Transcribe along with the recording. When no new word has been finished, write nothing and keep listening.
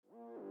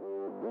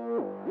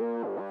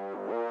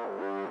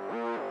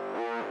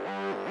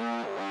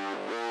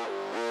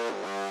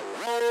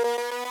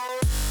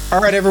All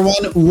right, everyone.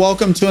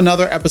 Welcome to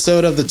another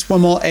episode of the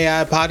TWIML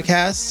AI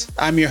podcast.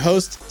 I'm your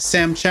host,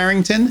 Sam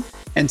Charrington,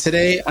 and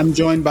today I'm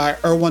joined by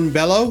Erwan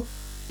Bello.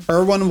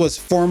 Erwan was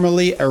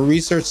formerly a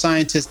research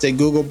scientist at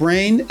Google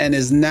Brain and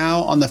is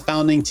now on the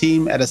founding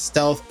team at a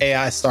stealth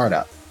AI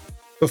startup.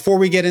 Before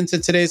we get into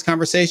today's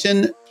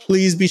conversation,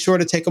 please be sure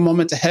to take a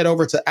moment to head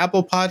over to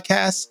Apple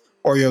Podcasts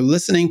or your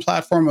listening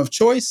platform of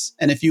choice.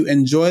 And if you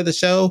enjoy the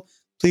show,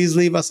 please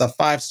leave us a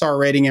 5-star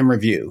rating and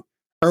review.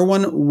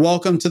 Erwan,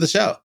 welcome to the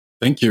show.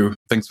 Thank you.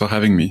 Thanks for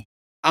having me.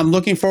 I'm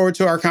looking forward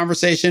to our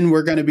conversation.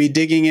 We're going to be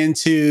digging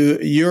into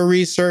your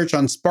research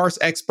on sparse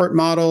expert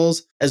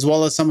models, as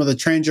well as some of the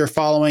trends you're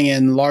following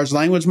in large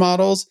language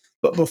models.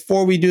 But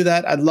before we do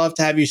that, I'd love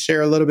to have you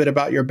share a little bit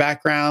about your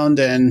background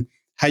and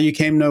how you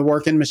came to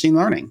work in machine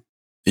learning.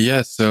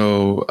 Yeah,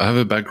 so I have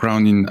a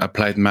background in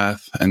applied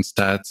math and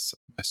stats.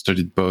 I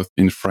studied both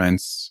in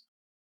France,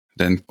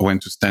 then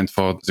went to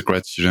Stanford as a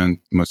grad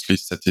student, mostly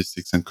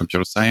statistics and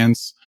computer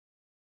science.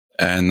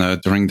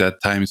 And during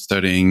that time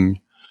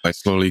studying, I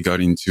slowly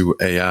got into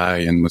AI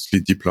and mostly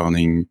deep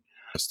learning,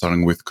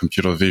 starting with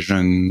computer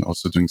vision,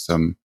 also doing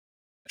some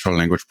natural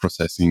language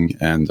processing.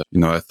 And,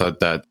 I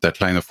thought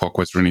that line of work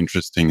was really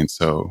interesting. And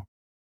so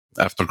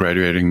after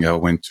graduating, I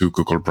went to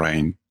Google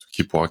Brain to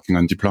keep working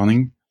on deep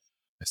learning.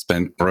 I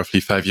spent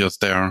roughly 5 years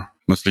there,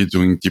 mostly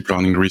doing deep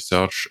learning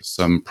research,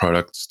 some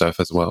product stuff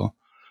as well.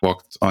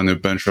 Worked on a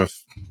bunch of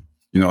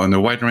on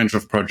a wide range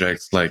of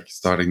projects, like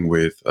starting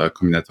with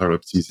combinatorial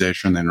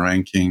optimization and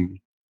ranking.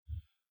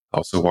 I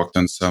also worked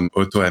on some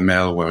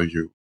AutoML where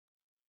you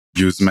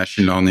use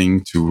machine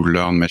learning to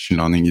learn machine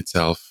learning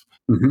itself.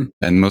 Mm-hmm.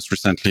 And most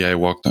recently, I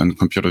worked on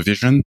computer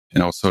vision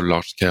and also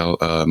large-scale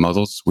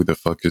models with a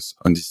focus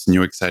on this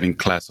new exciting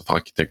class of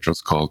architectures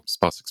called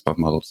sparse expert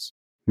models.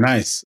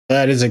 Nice.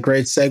 That is a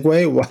great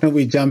segue. Why don't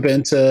we jump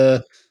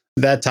into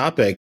that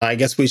topic? I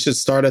guess we should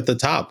start at the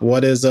top.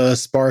 What is a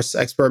sparse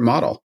expert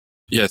model?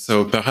 Yeah,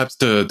 so perhaps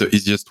the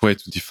easiest way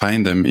to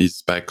define them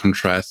is by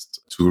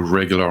contrast to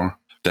regular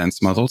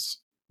dense models.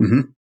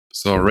 Mm-hmm.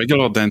 So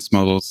regular dense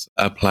models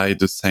apply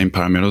the same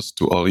parameters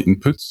to all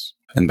inputs.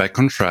 And by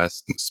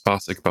contrast,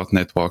 sparse expert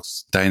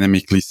networks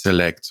dynamically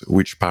select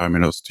which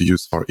parameters to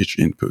use for each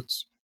input.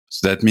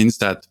 So that means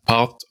that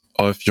parts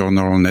of your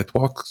neural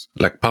network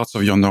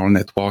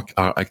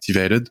are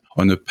activated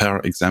on a per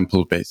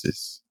example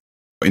basis.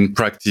 In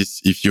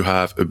practice, if you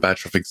have a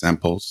batch of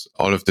examples,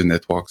 all of the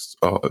networks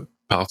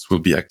parts will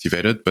be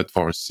activated, but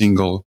for a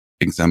single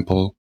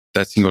example,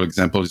 that single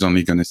example is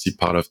only going to see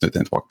part of the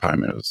network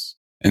parameters.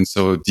 And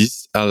so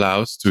this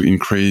allows to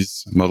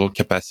increase model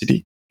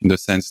capacity in the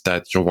sense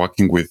that you're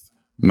working with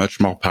much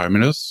more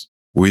parameters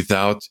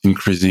without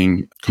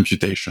increasing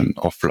computation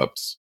or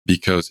flops,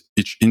 because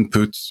each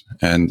input,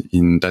 and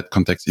in that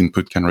context,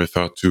 input can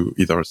refer to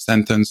either a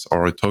sentence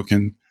or a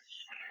token.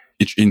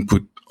 Each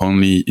input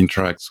only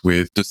interacts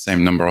with the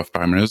same number of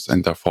parameters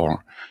and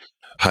therefore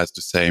has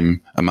the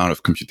same amount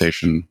of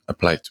computation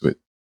applied to it.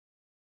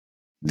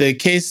 The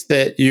case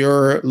that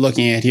you're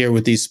looking at here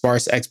with these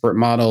sparse expert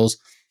models,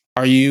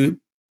 are you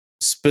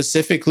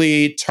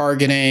specifically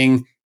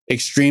targeting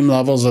extreme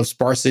levels of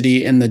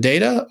sparsity in the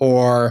data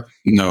or?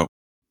 No.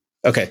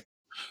 Okay.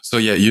 So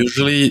yeah,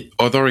 usually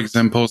other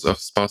examples of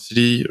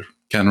sparsity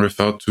can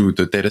refer to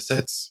the data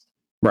sets.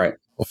 Right.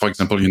 Or for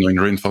example, in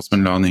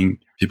reinforcement learning,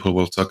 people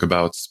will talk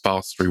about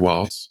sparse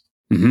rewards.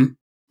 Mm-hmm.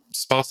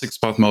 Sparse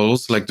expert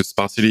models, like the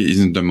sparsity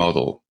isn't the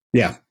model.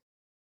 Yeah.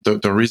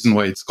 The reason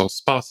why it's called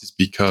sparse is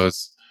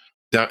because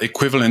they're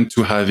equivalent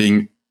to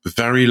having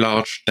very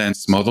large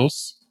dense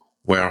models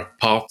where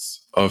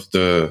parts of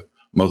the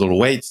model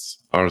weights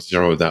are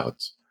zeroed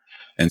out.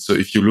 And so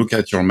if you look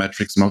at your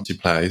matrix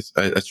multiplies,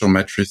 at your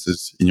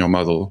matrices in your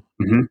model,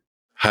 mm-hmm.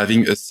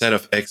 having a set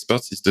of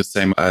experts is the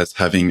same as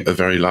having a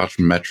very large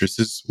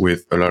matrices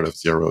with a lot of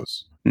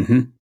zeros.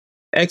 Mm-hmm.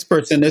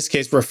 Experts in this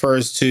case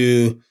refers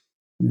to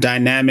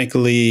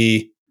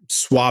dynamically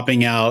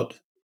swapping out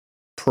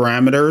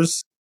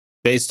parameters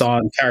based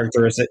on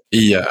characteristics.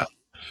 Yeah.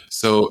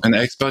 So an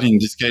expert in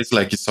this case,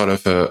 like, is sort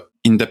of a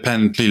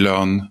independently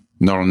learned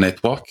neural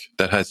network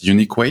that has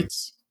unique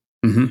weights.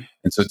 Mm-hmm.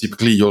 And so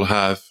typically you'll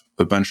have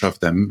a bunch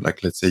of them.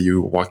 Like, let's say you're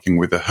working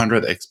with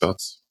 100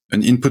 experts.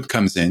 An input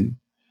comes in.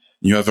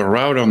 You have a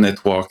router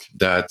network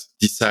that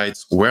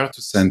decides where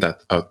to send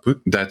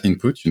that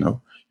input.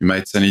 You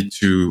might send it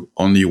to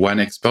only one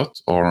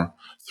expert or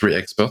 3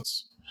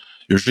 experts.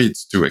 Usually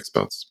it's 2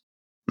 experts.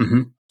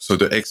 Mm-hmm. So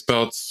the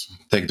experts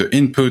take the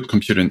input,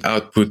 compute an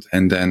output,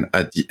 and then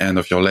at the end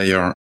of your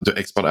layer, the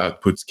expert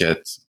outputs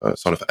get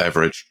sort of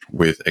averaged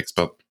with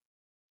expert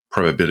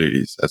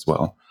probabilities as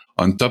well.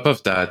 On top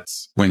of that,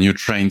 when you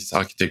train these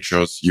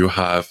architectures, you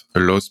have a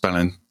loss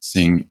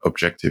balancing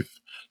objective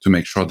to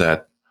make sure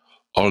that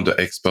all the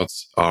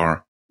experts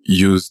are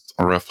used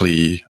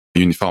roughly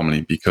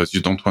uniformly, because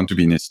you don't want to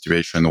be in a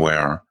situation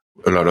where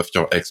a lot of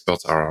your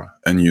experts are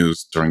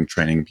unused during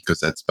training, because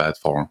that's bad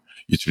for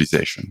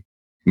utilization.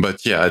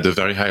 But yeah, at a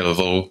very high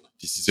level,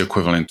 this is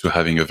equivalent to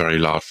having a very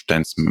large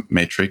dense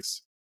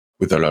matrix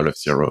with a lot of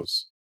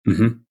zeros.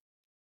 Mm-hmm.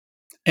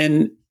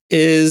 And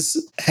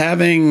Is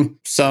having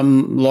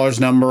some large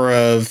number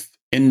of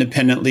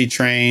independently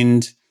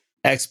trained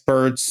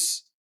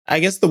experts, I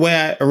guess the way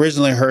I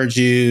originally heard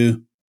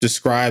you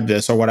describe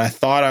this, or what I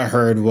thought I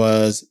heard,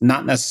 was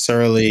not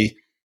necessarily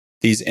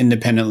these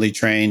independently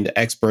trained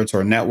experts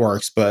or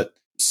networks, but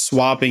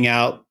swapping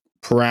out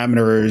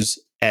parameters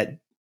at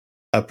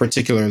a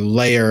particular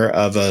layer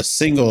of a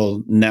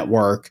single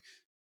network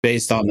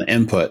based on the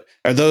input.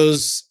 Are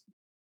those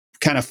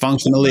kind of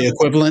functionally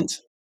equivalent?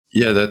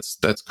 Yeah,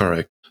 that's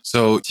correct.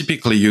 So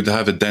typically you'd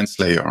have a dense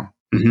layer.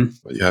 You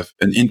have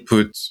an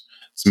input,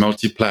 it's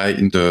multiplied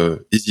in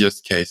the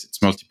easiest case,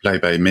 it's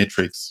multiplied by a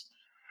matrix.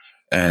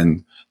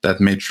 And that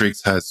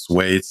matrix has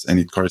weights and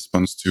it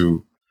corresponds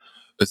to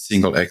a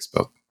single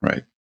expert,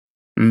 right?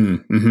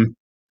 Mm-hmm.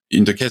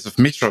 In the case of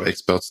mixture of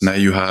experts, now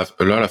you have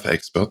a lot of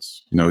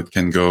experts. It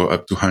can go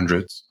up to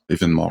hundreds,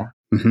 even more.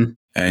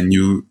 And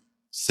you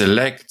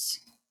select,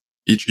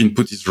 each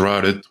input is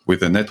routed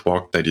with a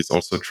network that is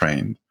also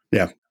trained.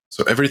 Yeah.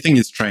 So everything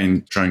is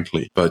trained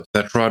jointly, but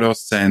that router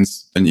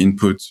sends an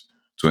input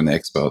to an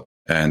expert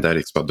and that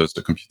expert does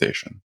the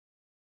computation.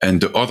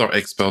 And the other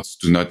experts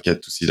do not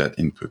get to see that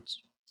input.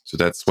 So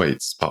that's why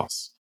it's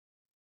sparse.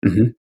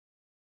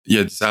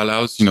 Yeah, this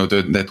allows,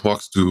 the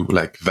networks to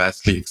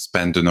vastly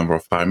expand the number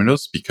of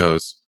parameters,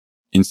 because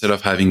instead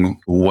of having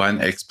one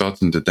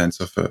expert in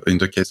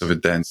the case of a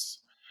dense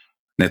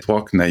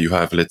network, now you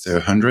have, let's say,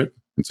 100.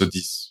 And so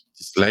these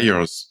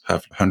layers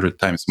have 100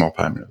 times more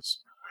parameters.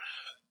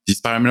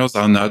 These parameters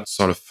are not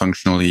sort of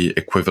functionally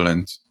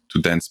equivalent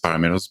to dense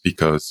parameters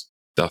because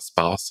they're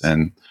sparse.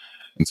 And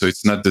so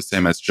it's not the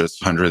same as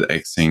just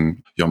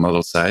 100xing your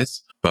model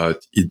size,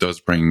 but it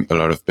does bring a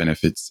lot of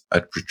benefits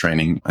at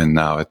pre-training and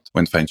now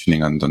when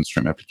fine-tuning on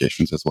downstream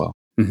applications as well.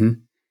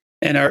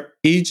 And are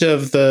each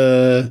of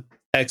the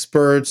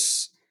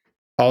experts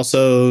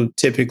also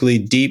typically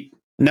deep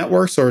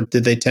networks, or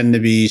did they tend to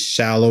be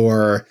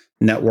shallower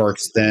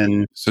networks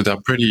than? So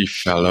they're pretty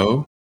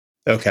shallow.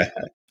 Okay.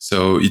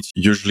 So it's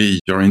usually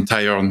your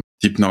entire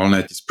deep neural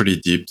net is pretty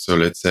deep. So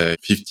let's say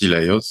 50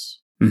 layers.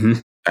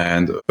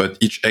 But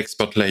each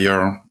expert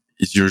layer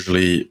is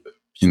usually,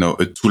 a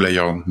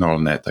 2-layer neural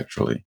net,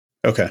 actually.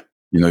 Okay.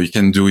 You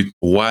can do it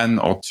 1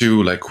 or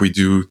 2, like we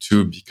do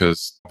 2,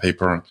 because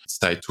paper is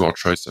tied to our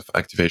choice of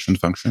activation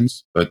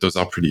functions, but those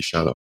are pretty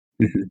shallow.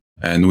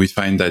 And we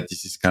find that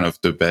this is kind of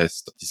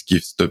this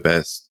gives the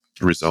best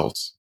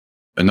results.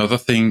 Another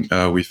thing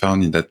we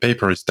found in that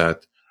paper is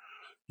that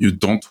you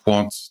don't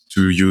want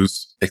to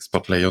use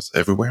expert layers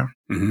everywhere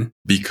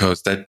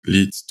because that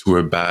leads to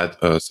a bad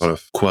sort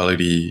of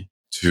quality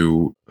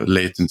to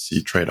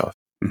latency trade-off.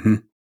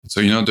 So,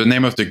 the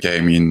name of the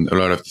game in a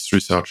lot of this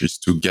research is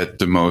to get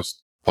the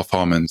most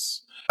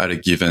performance at a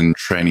given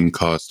training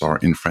cost or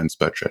inference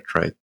budget,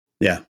 right?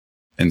 Yeah.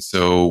 And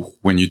so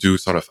when you do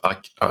sort of,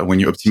 when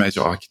you optimize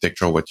your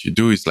architecture, what you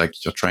do is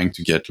you're trying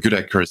to get good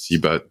accuracy,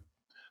 but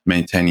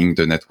maintaining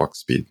the network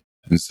speed.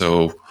 And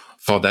so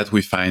for that,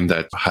 we find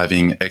that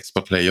having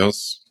expert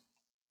layers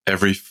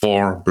every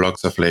 4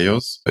 blocks of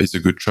layers is a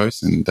good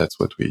choice. And that's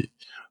what we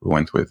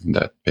went with in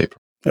that paper.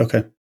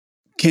 Okay.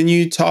 Can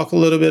you talk a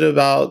little bit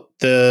about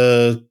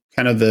the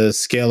kind of the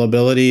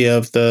scalability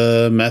of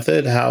the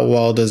method? How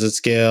well does it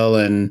scale,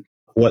 and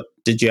what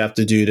did you have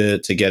to do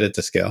to get it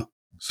to scale?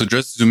 So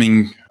just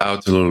zooming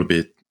out a little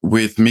bit,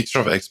 with mixture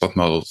of expert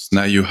models,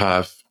 now you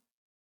have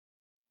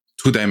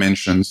 2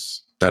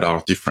 dimensions that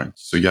are different.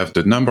 So you have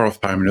the number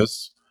of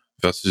parameters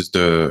versus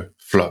the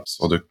flops,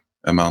 or the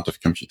amount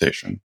of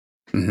computation.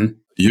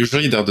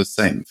 Usually they're the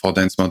same. For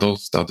dense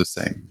models, they're the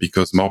same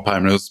because more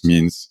parameters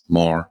means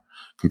more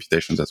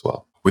computations as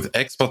well. With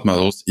expert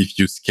models, if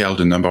you scale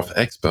the number of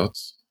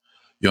experts,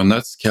 you're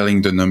not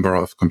scaling the number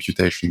of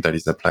computation that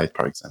is applied,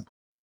 for example.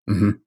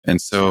 And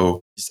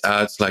so this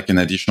adds an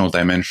additional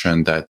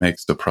dimension that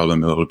makes the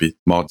problem a little bit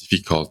more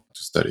difficult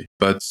to study.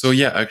 But so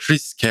yeah, actually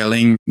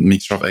scaling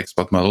mixture of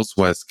expert models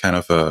was kind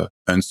of a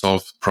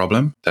unsolved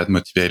problem that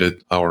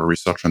motivated our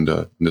research on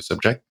the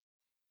subject.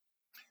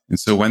 And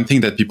so one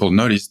thing that people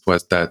noticed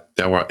was that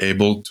they were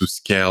able to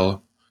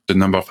scale the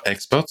number of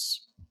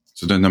experts,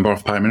 so the number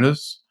of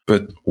parameters,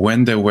 but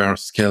when they were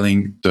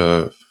scaling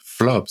the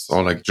flops,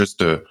 or just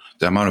the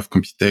amount of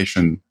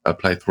computation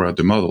applied throughout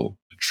the model,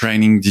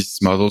 training these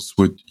models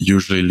would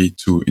usually lead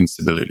to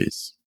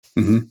instabilities.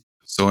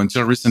 So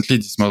until recently,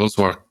 these models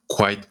were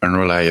quite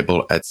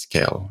unreliable at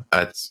scale,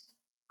 at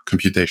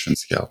computation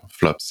scale,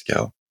 flop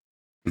scale.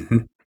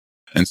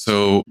 And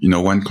so,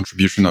 one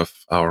contribution of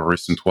our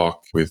recent work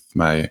with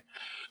my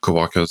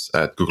coworkers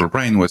at Google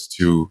Brain was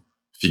to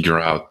figure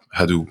out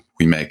how do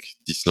we make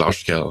this large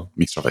scale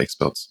mixture of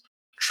experts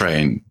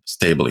train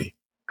stably,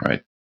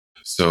 right?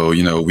 So,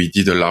 we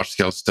did a large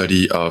scale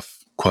study of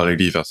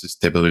quality versus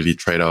stability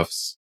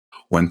trade-offs.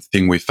 One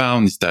thing we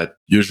found is that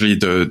usually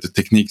the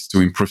techniques to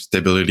improve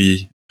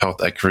stability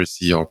hurt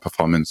accuracy or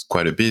performance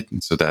quite a bit.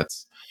 And so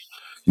that's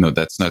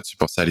not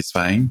super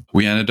satisfying.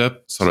 We ended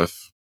up sort of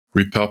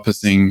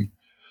repurposing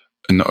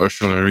an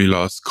auxiliary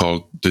loss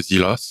called the Z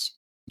loss.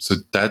 So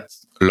that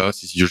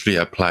loss is usually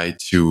applied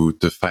to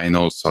the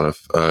final sort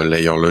of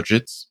layer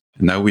logits.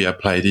 Now we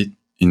applied it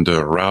in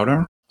the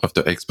router of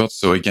the experts.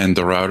 So again,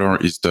 the router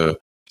is the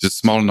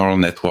small neural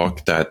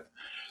network that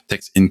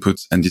takes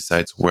inputs and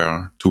decides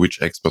to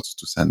which experts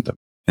to send them.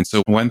 And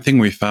so one thing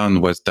we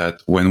found was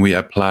that when we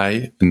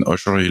apply an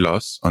Aushorey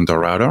loss on the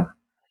router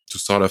to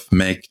sort of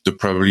make the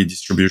probability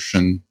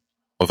distribution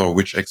over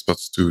which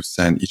experts to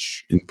send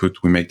each input,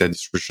 we make that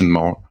distribution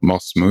more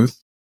smooth.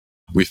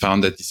 We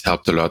found that this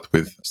helped a lot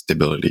with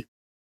stability.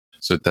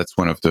 So that's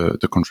one of the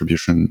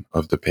contribution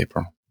of the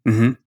paper.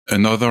 Mm-hmm.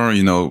 Another,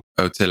 I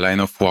would say line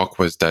of work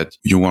was that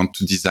you want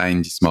to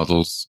design these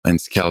models and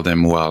scale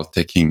them while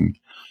taking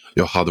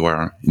your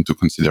hardware into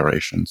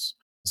considerations.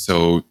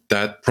 So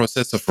that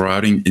process of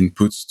routing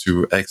inputs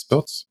to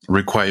experts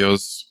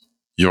requires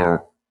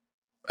your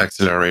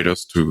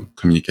accelerators to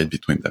communicate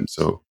between them.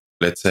 So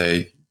let's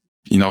say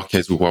in our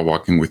case, we were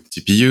working with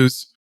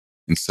TPUs.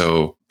 And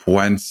so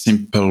one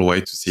simple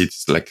way to see it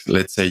is like,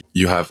 let's say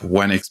you have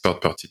one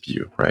expert per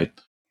TPU, right?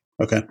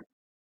 Okay.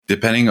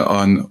 Depending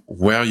on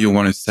where you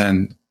want to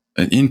send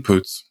an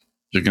input,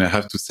 you're going to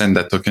have to send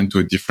that token to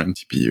a different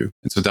TPU.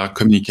 And so there are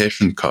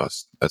communication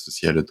costs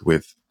associated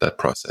with that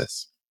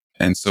process.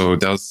 And so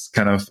there's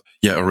kind of,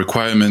 a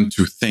requirement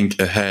to think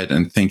ahead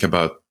and think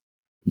about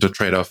the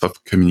trade-off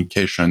of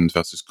communication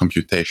versus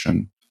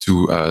computation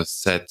to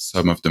set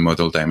some of the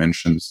model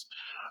dimensions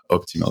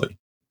optimally.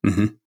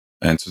 Mm-hmm.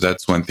 And so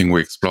that's one thing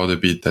we explored a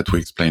bit that we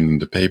explained in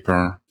the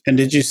paper. And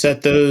did you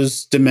set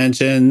those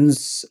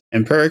dimensions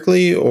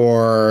empirically,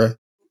 or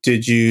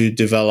did you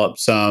develop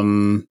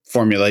some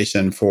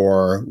formulation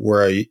for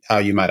how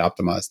you might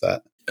optimize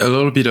that? A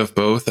little bit of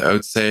both. I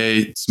would say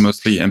it's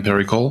mostly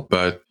empirical,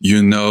 but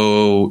you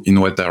know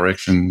in what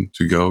direction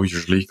to go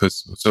usually.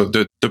 So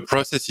the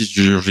process is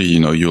usually,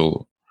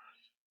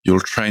 you'll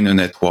train a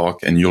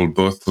network and you'll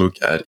both look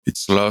at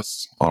its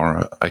loss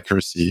or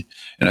accuracy.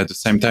 And at the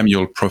same time,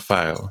 you'll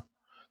profile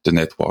the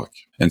network.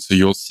 And so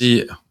you'll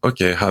see,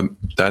 okay, how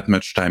that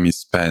much time is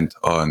spent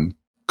on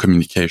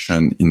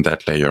communication in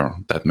that layer,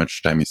 that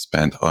much time is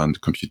spent on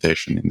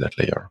computation in that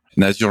layer.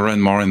 And as you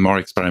run more and more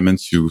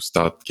experiments, you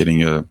start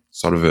getting a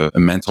sort of a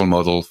mental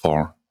model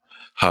for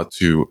how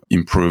to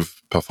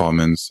improve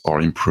performance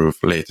or improve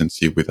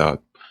latency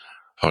without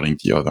hurting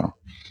the other.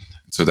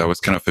 So that was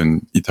kind of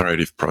an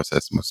iterative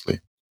process mostly.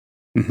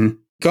 Mm-hmm.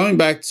 Going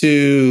back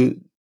to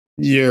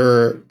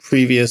your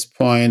previous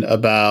point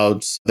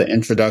about the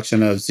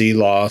introduction of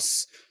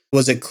Z-loss,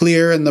 was it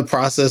clear in the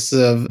process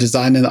of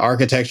designing the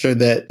architecture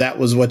that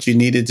was what you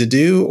needed to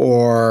do?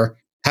 Or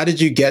how did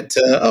you get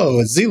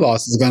to,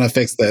 Z-loss is going to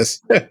fix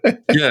this?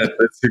 Yeah,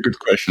 that's a good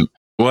question.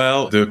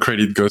 Well, the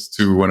credit goes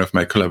to one of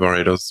my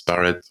collaborators,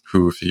 Barrett,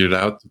 who figured it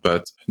out.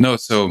 But no,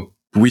 so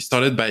we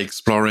started by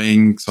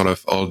exploring sort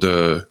of all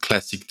the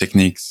classic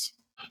techniques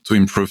to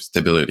improve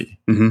stability.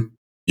 Mm-hmm.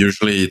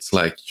 Usually it's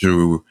like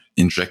you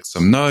inject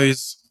some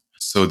noise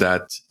so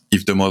that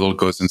if the model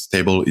goes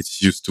unstable,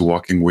 it's used to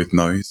working with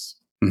noise.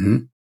 Mm-hmm.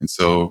 And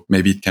so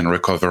maybe it can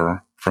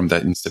recover from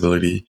that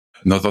instability.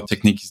 Another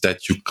technique is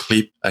that you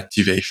clip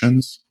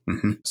activations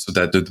so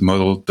that the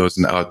model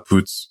doesn't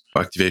output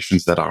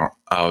activations that are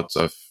out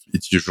of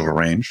its usual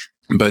range.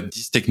 But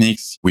these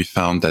techniques, we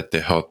found that they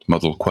hurt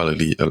model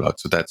quality a lot.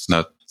 So that's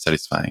not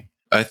satisfying.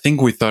 I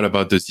think we thought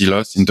about the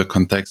Z-loss in the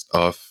context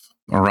of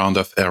a round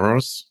of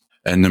errors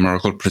and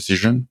numerical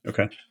precision.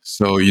 Okay.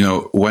 So,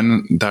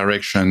 one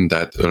direction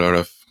that a lot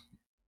of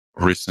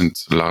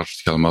recent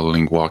large-scale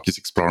modeling work is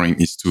exploring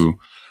is to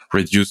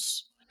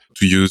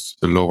use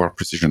a lower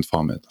precision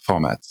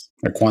formats.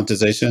 Like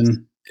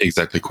quantization?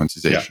 Exactly,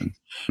 quantization.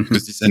 Yeah.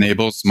 Because this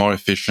enables more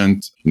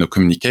efficient,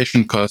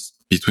 communication costs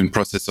between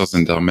processors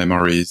and their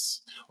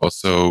memories,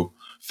 also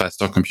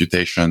faster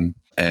computation,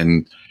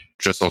 and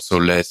just also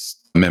less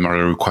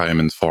memory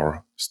requirement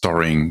for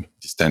storing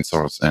these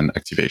tensors and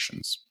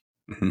activations.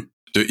 Mm-hmm.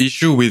 The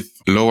issue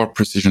with lower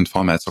precision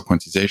formats or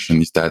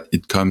quantization is that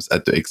it comes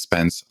at the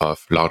expense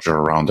of larger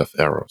round of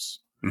errors,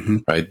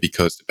 right?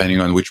 Because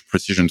depending on which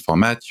precision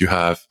format, you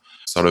have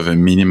sort of a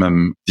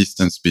minimum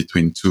distance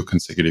between two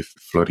consecutive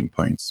floating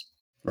points.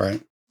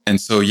 Right. And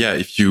so,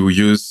 if you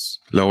use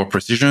lower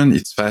precision,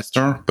 it's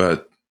faster,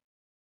 but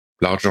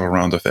larger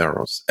round of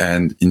errors.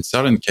 And in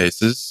certain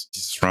cases,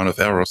 this round of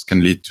errors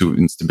can lead to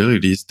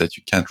instabilities that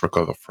you can't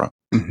recover from.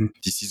 Mm-hmm.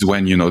 This is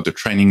when, the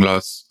training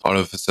loss all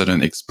of a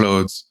sudden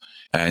explodes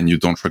and you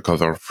don't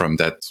recover from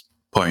that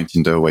point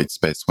in the weight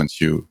space once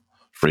you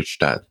reach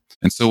that.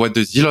 And so what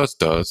the Z-loss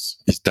does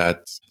is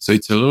that, so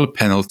it's a little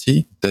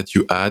penalty that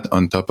you add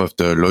on top of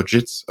the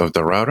logits of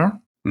the router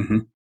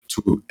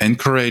to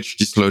encourage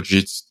these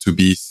logits to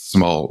be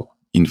small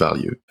in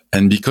value.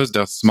 And because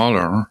they're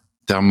smaller,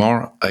 they're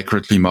more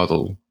accurately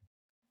modeled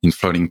in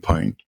floating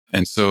point.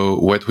 And so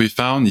what we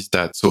found is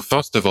that, so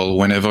first of all,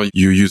 whenever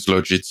you use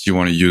logits, you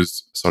want to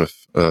use sort of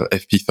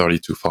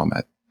FP32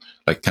 format,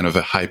 like kind of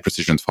a high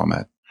precision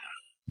format,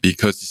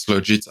 because these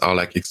logits are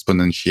like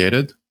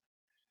exponentiated.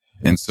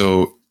 And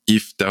so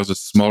if there's a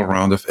small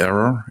round of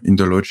error in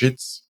the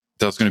logits,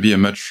 there's going to be a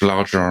much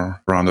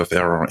larger round of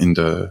error in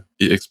the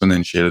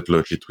exponentiated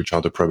logit, which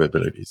are the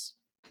probabilities.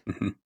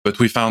 But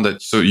we found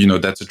that,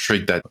 that's a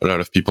trick that a lot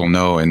of people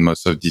know and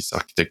most of these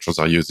architectures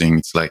are using.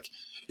 It's like,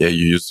 you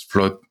use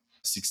float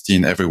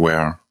 16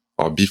 everywhere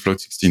or bfloat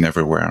 16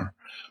 everywhere.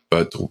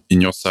 But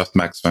in your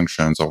softmax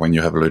functions or when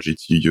you have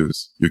logits,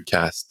 you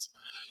cast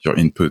your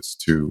inputs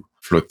to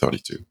float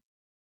 32.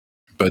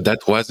 But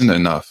that wasn't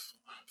enough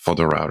for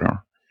the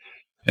router.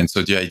 And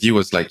so the idea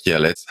was like,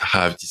 let's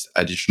have this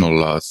additional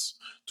loss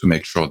to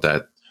make sure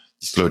that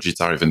these logits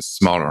are even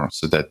smaller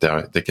so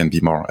that they can be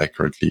more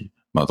accurately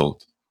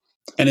modeled.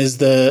 And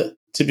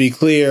to be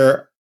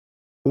clear,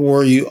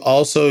 were you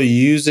also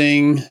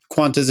using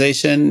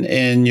quantization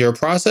in your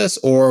process,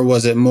 or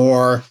was it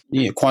more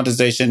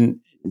quantization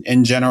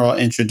in general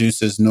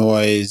introduces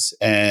noise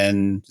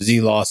and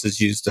Z loss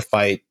is used to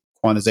fight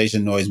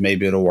quantization noise?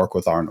 Maybe it'll work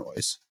with our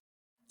noise.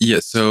 Yeah.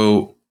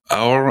 So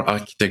our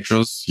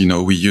architectures,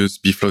 we use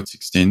bfloat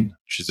 16,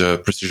 which is a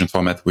precision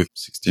format with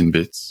 16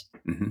 bits,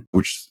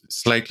 which is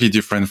slightly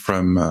different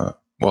from,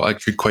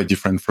 actually quite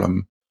different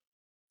from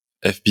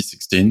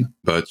FP16,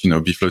 but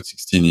bfloat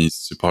 16 is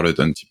supported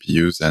on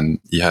TPUs and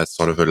it has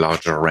sort of a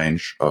larger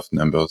range of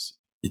numbers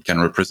it can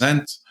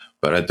represent,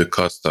 but at the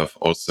cost of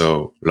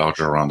also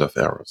larger round of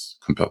errors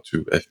compared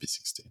to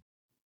FP16.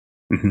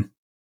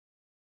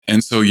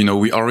 And so,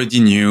 we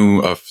already knew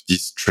of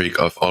this trick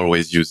of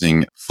always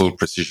using full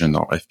precision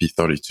or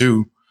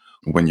FP32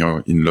 when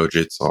you're in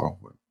logits or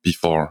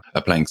before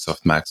applying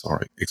softmax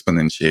or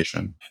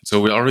exponentiation.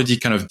 So we already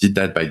kind of did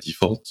that by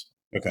default.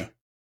 Okay.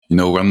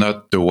 We're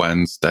not the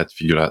ones that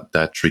figured out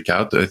that trick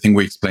out. I think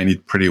we explained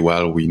it pretty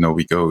well.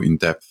 We go in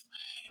depth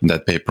in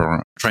that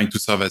paper, trying to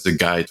serve as a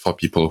guide for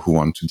people who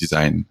want to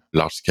design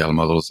large scale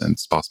models and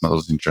sparse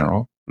models in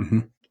general.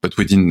 But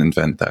we didn't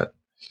invent that.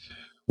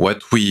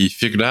 What we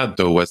figured out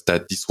though was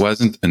that this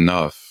wasn't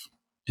enough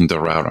in the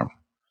router.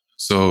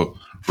 So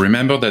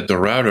remember that the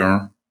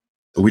router,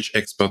 which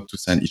expert to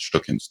send each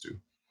tokens to.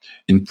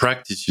 In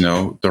practice,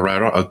 the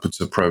router outputs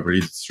a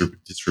probability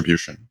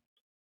distribution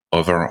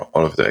over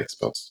all of the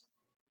experts.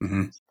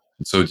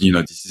 So,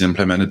 this is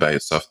implemented by a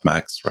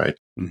softmax, right?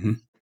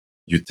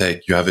 You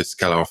have a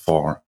scalar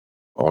for,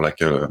 or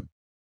like a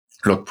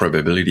log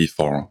probability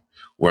for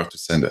where to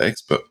send the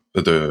expert,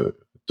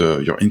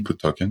 your input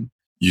token.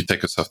 You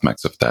take a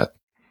softmax of that.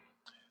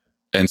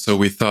 And so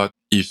we thought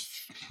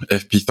if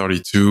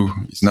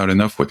FP32 is not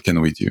enough, what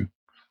can we do?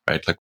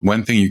 Right? Like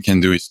one thing you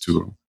can do is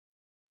to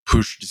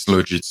push these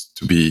logits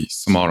to be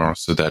smaller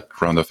so that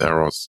round of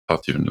errors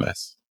hurt even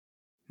less.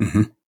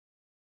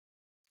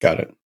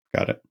 Got it.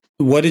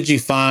 What did you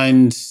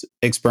find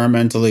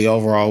experimentally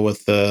overall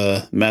with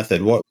the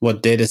method?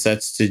 What data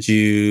sets did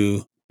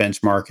you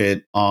benchmark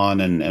it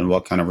on and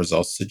what kind of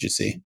results did you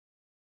see?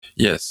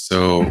 Yes.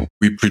 So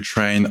we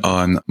pre-train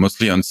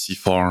mostly on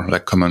C4,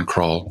 like common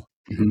crawl,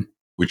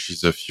 which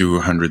is a few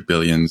hundred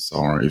billions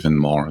or even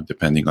more,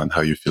 depending on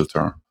how you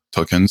filter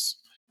tokens.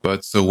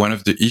 But so one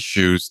of the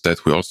issues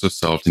that we also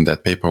solved in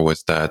that paper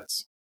was that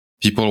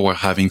people were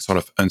having sort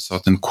of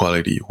uncertain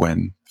quality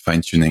when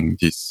fine-tuning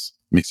this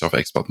mix of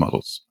expert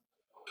models.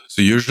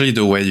 So usually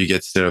the way you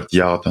get state of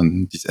the art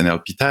on this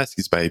NLP task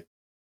is by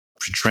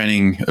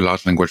pre-training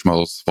large language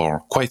models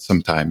for quite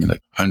some time,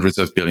 like hundreds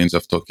of billions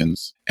of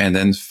tokens, and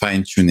then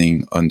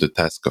fine-tuning on the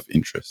task of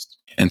interest.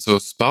 And so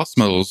sparse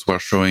models were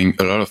showing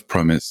a lot of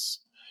promise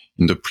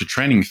in the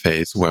pre-training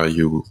phase where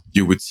you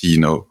would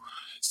see,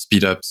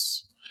 speed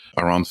ups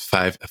around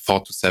 4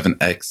 to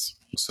 7x.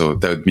 So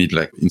that would mean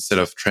like instead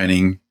of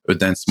training a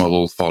dense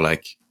model for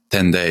like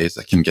 10 days,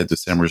 I can get the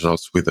same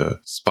results with a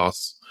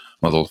sparse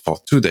model for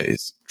 2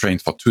 days,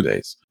 trained for 2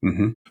 days,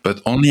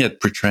 but only at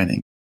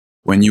pre-training.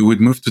 When you would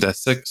move to that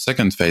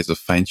second phase of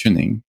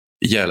fine-tuning,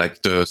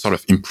 like the sort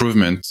of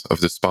improvement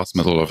of the sparse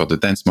model over the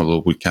dense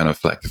model would kind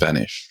of like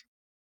vanish.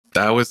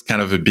 That was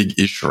kind of a big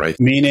issue, right?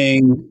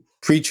 Meaning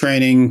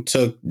pre-training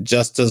took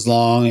just as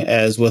long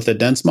as with a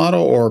dense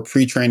model, or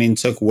pre-training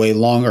took way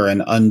longer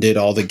and undid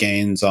all the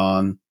gains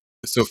on?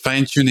 So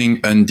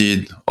fine-tuning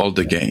undid all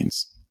the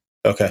gains.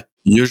 Okay.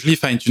 Usually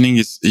fine-tuning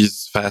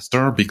is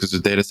faster because the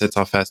data sets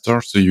are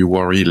faster. So you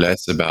worry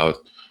less about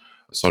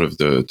sort of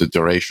the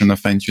duration of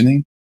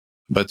fine-tuning.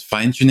 But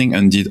fine-tuning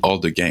undid all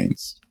the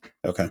gains.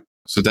 Okay.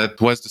 So that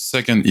was the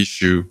second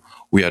issue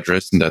we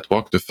addressed in that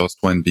work. The first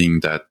one being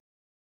that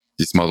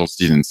these models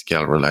didn't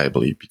scale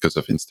reliably because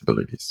of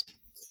instabilities.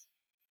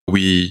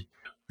 We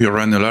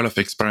ran a lot of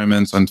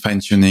experiments on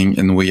fine-tuning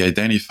and we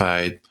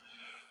identified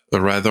a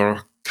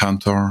rather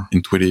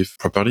counterintuitive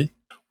property,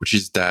 which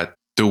is that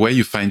the way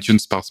you fine-tune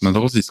sparse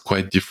models is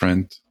quite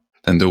different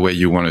than the way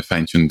you want to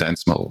fine-tune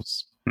dense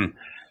models.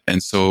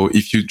 And so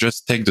if you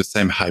just take the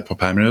same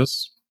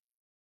hyperparameters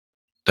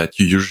that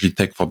you usually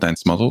take for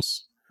dense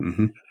models,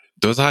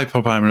 those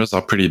hyperparameters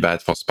are pretty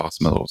bad for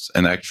sparse models.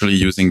 And actually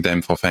using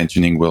them for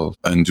fine-tuning will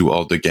undo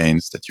all the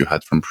gains that you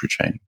had from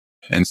pre-training.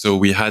 And so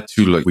we had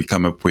to, we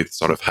come up with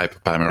sort of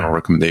hyperparameter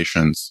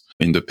recommendations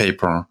in the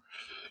paper.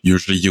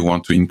 Usually you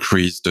want to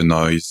increase the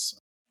noise.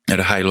 At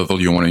a high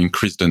level, you want to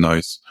increase the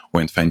noise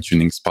when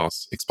fine-tuning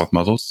sparse expert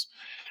models.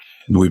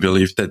 And we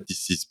believe that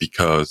this is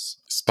because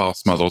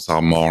sparse models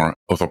are more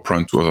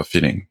prone to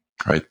overfitting,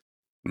 right?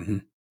 Mm-hmm.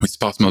 With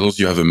sparse models,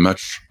 you have a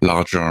much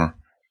larger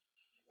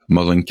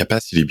modeling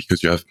capacity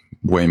because you have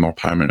way more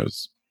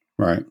parameters.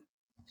 Right.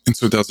 And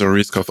so there's a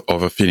risk of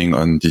overfitting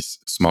on these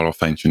smaller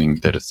fine-tuning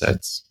data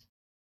sets.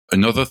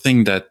 Another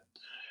thing that,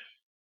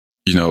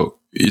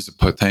 is a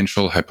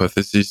potential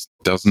hypothesis.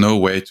 There's no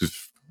way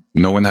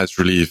no one has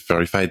really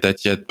verified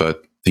that yet,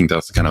 but I think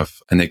there's kind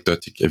of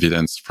anecdotic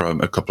evidence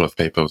from a couple of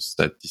papers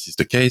that this is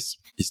the case,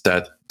 is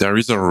that there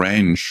is a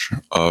range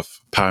of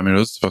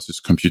parameters versus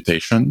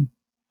computation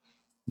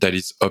that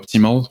is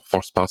optimal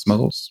for sparse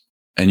models.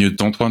 And you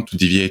don't want to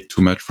deviate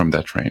too much from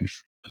that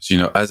range.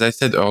 So, as I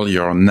said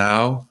earlier,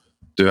 now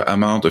the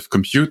amount of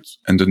compute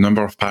and the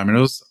number of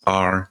parameters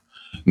are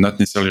not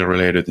necessarily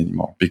related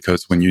anymore,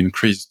 because when you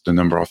increase the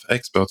number of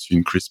experts, you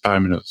increase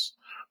parameters,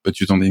 but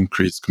you don't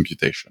increase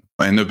computation.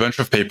 And a bunch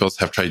of papers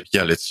have tried,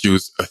 let's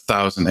use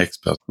 1,000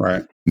 experts.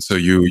 Right. And so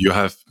you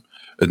have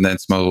a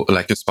dense model,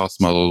 like a sparse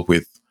model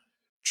with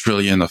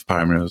trillion of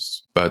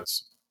parameters, but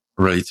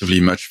relatively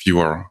much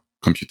fewer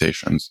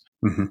computations.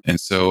 Mm-hmm. And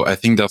so I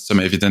think there's some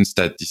evidence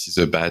that this is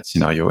a bad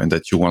scenario and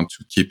that you want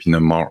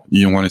to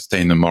you want to stay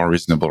in a more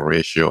reasonable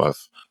ratio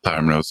of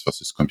parameters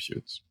versus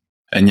compute.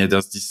 And yet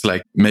there's this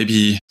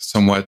maybe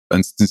somewhat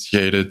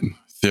unsubstantiated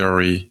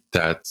theory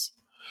that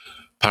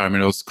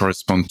parameters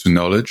correspond to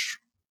knowledge,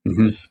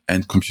 mm-hmm.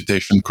 and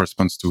computation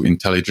corresponds to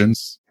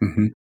intelligence,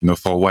 mm-hmm.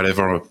 For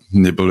whatever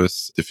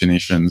nebulous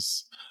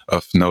definitions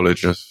of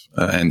knowledge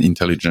and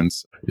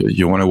intelligence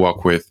you want to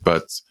work with.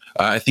 But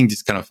I think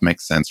this kind of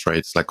makes sense, right?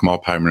 It's like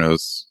more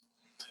parameters,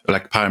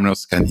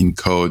 parameters can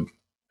encode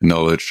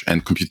knowledge,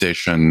 and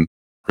computation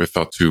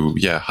refer to,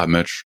 how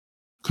much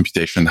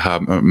computation, how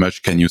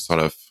much can you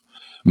sort of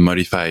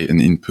modify an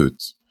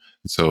input.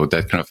 So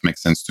that kind of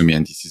makes sense to me.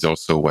 And this is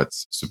also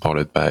what's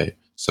supported by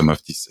some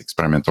of these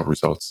experimental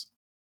results.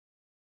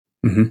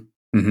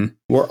 Mm-hmm. Mm-hmm.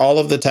 Were all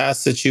of the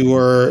tasks that you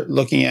were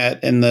looking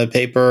at in the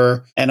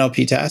paper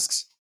NLP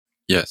tasks?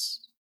 Yes.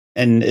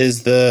 And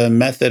is the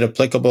method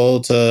applicable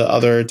to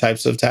other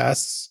types of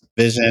tasks?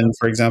 Vision,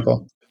 for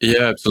example?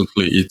 Yeah,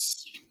 absolutely.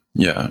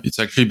 It's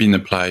actually been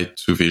applied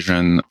to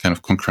vision kind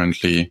of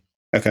concurrently.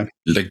 Okay.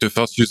 Like the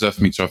first use of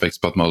mixture of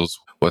expert models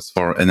was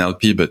for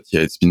NLP, but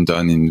it's been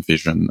done in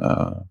vision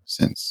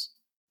since.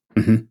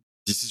 Mm-hmm.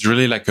 This is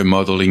really like a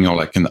modeling or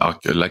like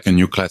a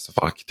new class of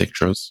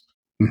architectures.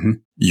 Mm-hmm.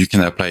 You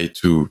can apply it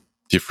to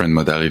different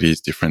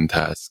modalities, different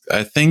tasks.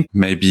 I think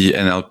maybe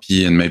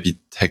NLP and maybe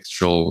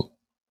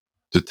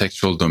the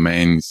textual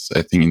domains,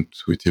 I think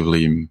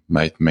intuitively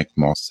might make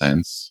more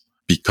sense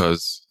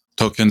because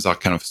tokens are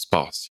kind of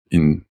sparse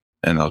in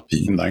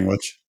NLP. In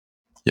language.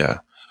 Yeah.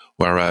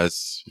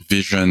 Whereas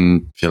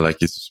vision, I feel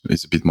like is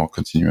a bit more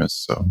continuous.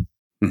 So,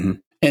 mm-hmm.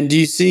 And do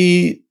you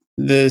see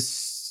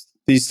these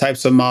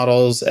types of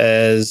models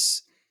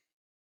as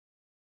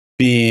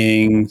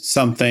being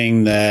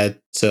something that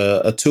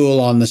a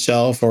tool on the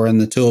shelf or in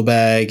the tool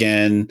bag,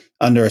 and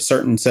under a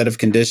certain set of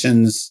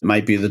conditions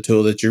might be the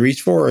tool that you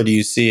reach for? Or do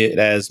you see it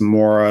as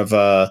more of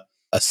a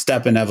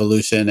step in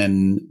evolution,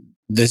 and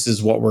this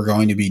is what we're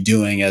going to be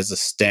doing as a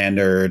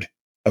standard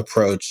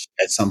approach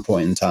at some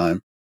point in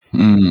time?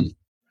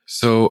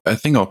 So I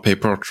think our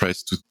paper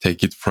tries to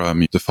take it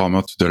from the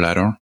former to the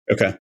latter.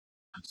 Okay.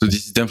 So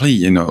this is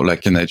definitely,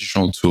 like an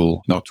additional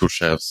tool in our tool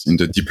shelves in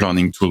the deep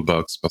learning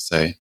toolbox per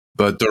se.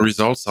 But the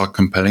results are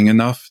compelling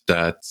enough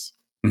that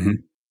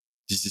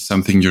this is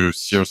something you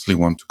seriously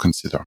want to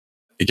consider.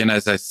 Again,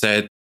 as I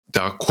said,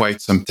 there are quite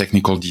some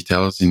technical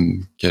details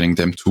in getting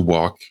them to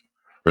work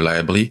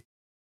reliably.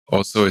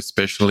 Also,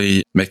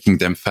 especially making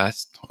them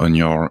fast on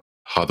your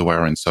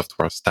hardware and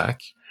software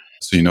stack.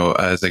 So,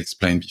 as I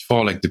explained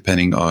before, like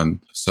depending on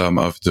some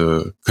of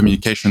the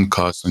communication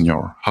costs on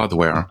your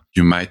hardware,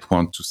 you might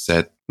want to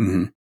set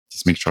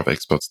this mixture of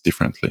experts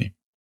differently.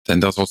 Then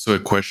there's also a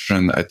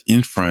question at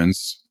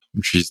inference,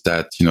 which is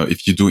that,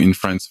 if you do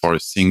inference for a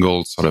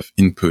single sort of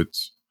input,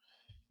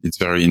 it's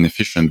very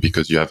inefficient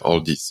because you have all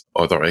these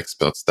other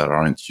experts that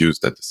aren't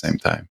used at the same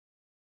time.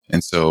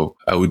 And so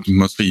I would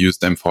mostly use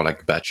them for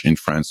like batch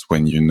inference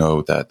when you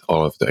know that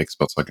all of the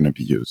experts are going to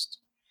be used.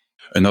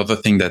 Another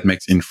thing that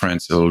makes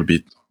inference a little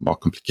bit more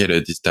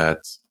complicated is that,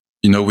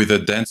 with a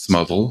dense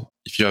model,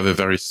 if you have a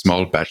very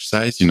small batch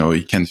size,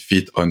 it can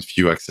fit on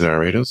few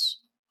accelerators.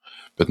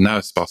 But now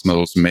sparse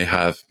models may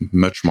have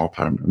much more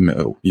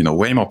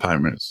way more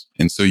parameters.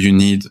 And so you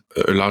need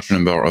a large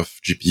number of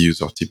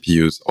GPUs or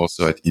TPUs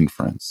also at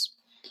inference.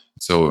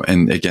 So,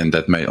 and again,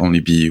 that might only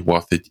be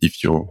worth it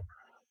if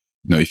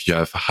if you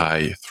have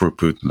high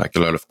throughput, like a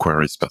lot of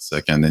queries per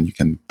second, then you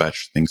can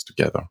batch things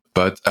together.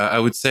 But I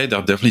would say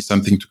there's definitely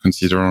something to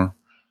consider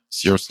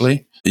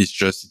seriously. It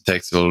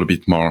takes a little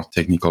bit more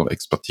technical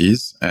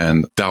expertise.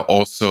 And there are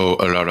also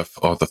a lot of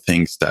other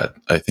things that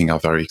I think are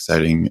very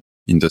exciting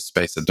in the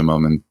space at the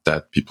moment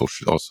that people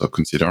should also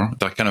consider.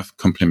 They're kind of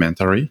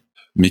complementary.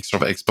 Mixture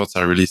of experts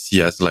I really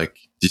see as like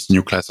this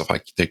new class of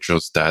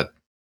architectures that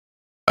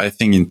I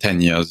think in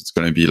 10 years, it's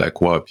going to be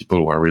like, wow, people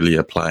who are really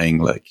applying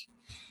like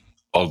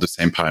all the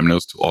same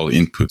parameters to all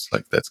inputs.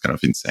 Like that's kind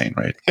of insane,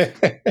 right?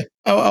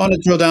 I want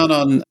to drill down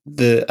on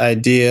the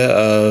idea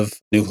of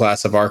new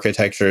class of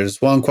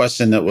architectures. One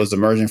question that was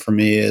emerging for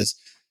me is,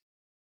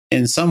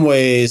 in some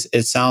ways,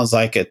 it sounds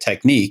like a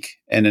technique,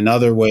 and in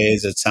other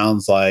ways, it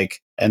sounds like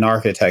an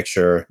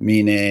architecture,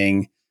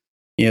 meaning,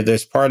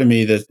 there's part of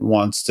me that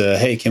wants to,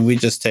 hey, can we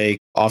just take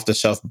off the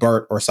shelf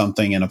BERT or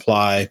something and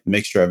apply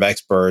mixture of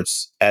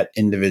experts at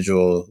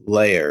individual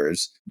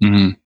layers?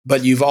 Mm-hmm.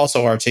 But you've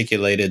also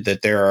articulated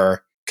that there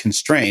are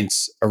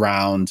constraints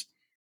around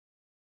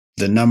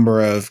the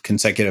number of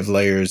consecutive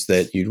layers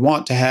that you'd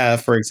want to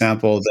have, for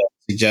example, that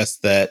suggests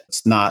that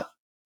it's not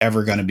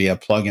ever going to be a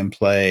plug and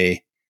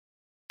play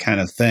kind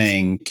of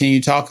thing. Can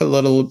you talk a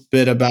little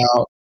bit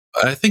about?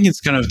 I think it's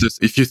kind of this,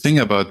 if you think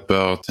about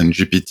BERT and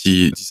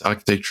GPT, these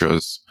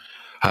architectures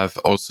have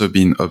also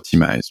been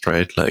optimized,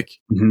 right? Like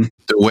the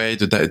way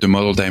the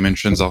model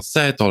dimensions are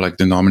set, or like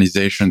the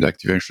normalization, the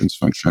activations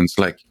functions,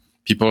 like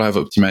people have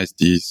optimized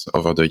these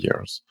over the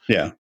years.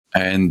 Yeah.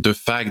 And the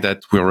fact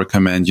that we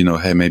recommend,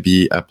 hey,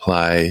 maybe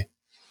apply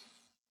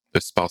a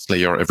sparse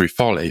layer every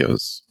 4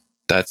 layers,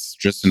 that's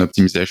just an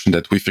optimization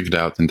that we figured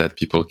out and that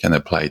people can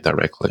apply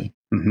directly.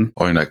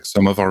 Or like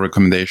some of our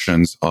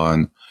recommendations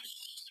on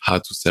how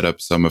to set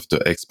up some of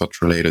the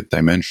expert related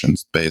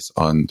dimensions based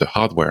on the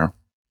hardware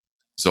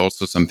is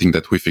also something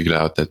that we figured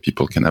out that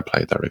people can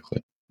apply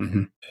directly.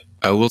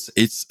 I will say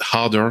it's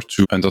harder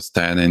to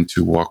understand and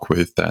to work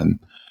with than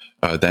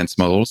dense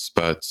models,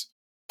 but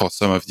for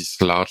some of these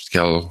large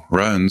scale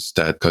runs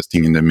that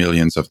costing in the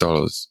millions of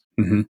dollars,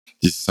 this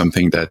is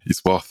something that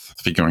is worth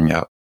figuring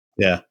out.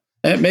 Yeah.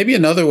 And maybe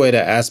another way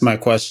to ask my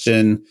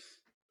question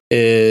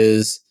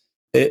is,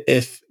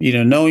 if,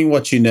 knowing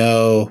what you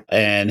know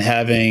and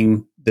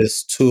having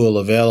this tool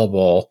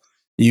available,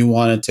 you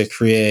wanted to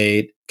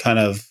create kind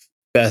of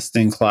best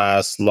in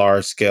class,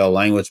 large scale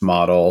language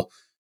model,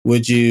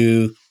 would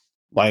you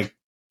like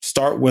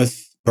start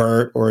with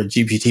BERT or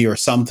GPT or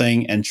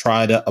something and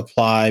try to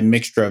apply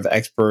mixture of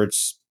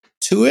experts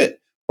to it?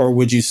 Or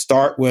would you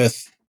start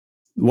with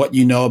what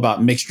you know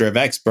about mixture of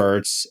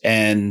experts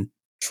and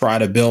try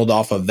to build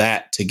off of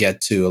that to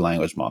get to a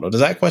language model?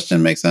 Does that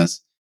question make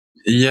sense?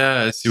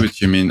 Yeah, I see what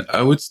you mean.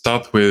 I would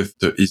start with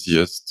the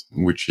easiest,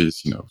 which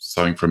is,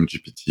 starting from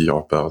GPT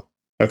or BERT.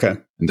 Okay.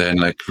 And then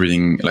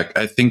reading,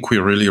 I think we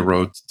really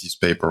wrote this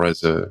paper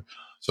as a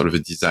sort of a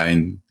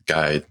design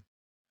guide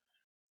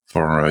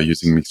for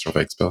using mixture of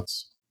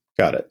experts.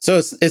 Got it. So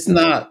it's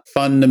not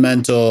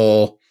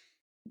fundamental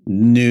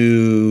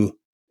new.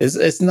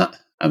 It's not.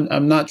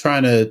 I'm not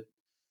trying to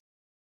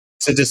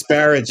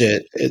disparage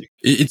it.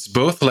 It's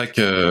both like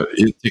a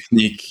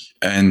technique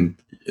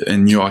and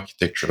new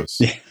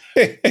architectures.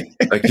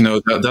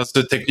 That's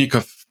the technique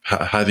of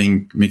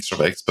having mixture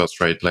of experts,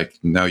 right? Like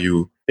now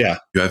you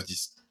have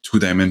these 2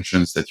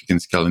 dimensions that you can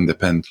scale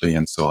independently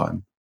and so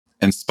on.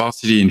 And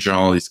sparsity in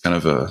general is kind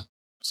of I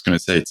was going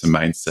to say it's a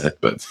mindset,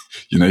 but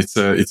it's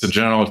a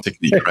general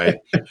technique, right?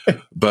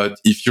 But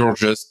if you're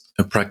just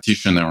a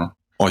practitioner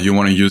or you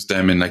want to use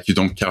them and you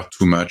don't care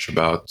too much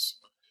about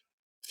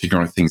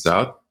figuring things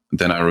out,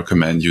 then I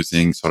recommend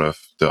using sort of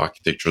the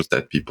architectures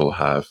that people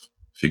have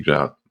figured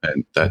out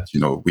and that,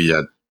 we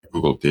at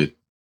Google did.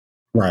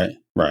 Right.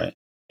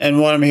 And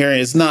what I'm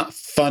hearing is not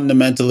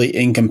fundamentally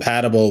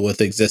incompatible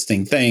with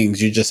existing things.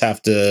 You just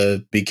have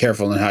to be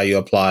careful in how you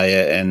apply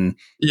it and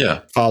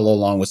follow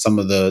along with some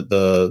of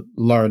the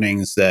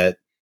learnings that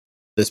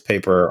this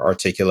paper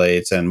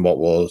articulates and what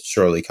will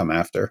surely come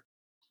after.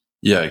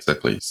 Yeah,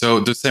 exactly. So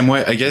the same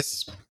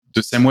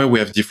way we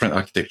have different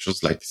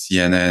architectures like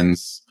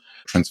CNNs,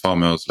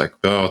 transformers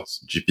like BERT,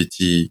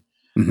 GPT,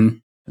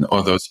 and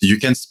others, you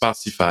can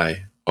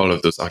sparsify all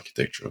of those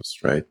architectures,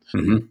 right?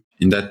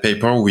 In that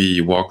paper, we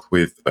worked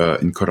with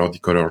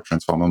encoder-decoder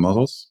transformer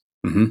models.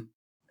 And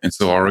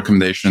so our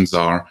recommendations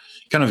are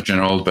kind of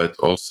general, but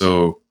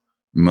also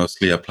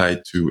mostly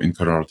applied to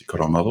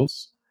encoder-decoder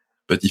models.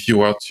 But if you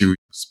were to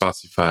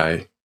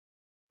sparsify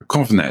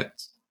ConvNet,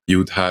 you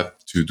would have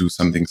to do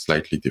something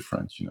slightly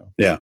different,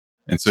 Yeah.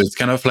 And so it's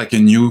kind of like a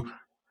new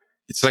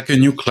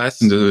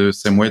class in the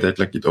same way that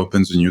it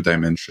opens a new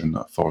dimension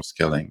for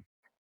scaling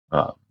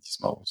these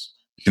models.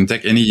 You can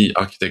take any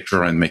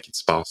architecture and make it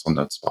sparse or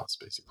not sparse,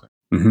 basically.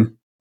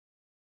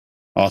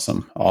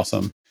 Awesome.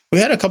 We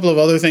had a couple of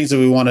other things that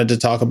we wanted to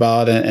talk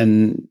about,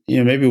 and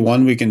maybe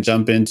one we can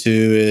jump into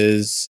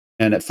is,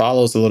 and it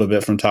follows a little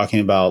bit from talking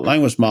about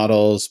language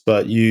models,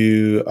 but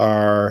you've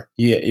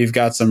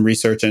got some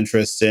research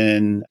interest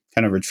in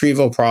kind of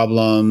retrieval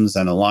problems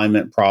and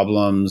alignment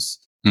problems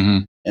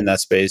in that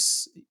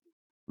space.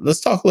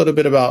 Let's talk a little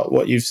bit about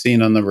what you've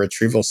seen on the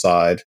retrieval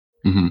side.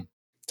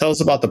 Tell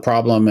us about the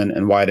problem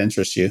and why it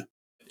interests you.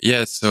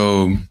 Yeah,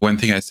 so one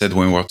thing I said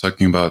when we were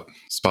talking about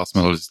sparse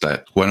models is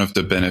that one of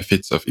the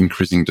benefits of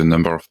increasing the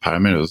number of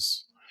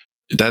parameters,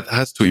 that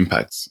has 2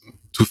 impacts,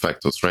 2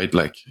 factors, right?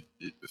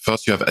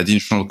 First, you have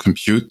additional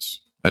compute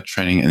at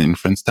training and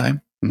inference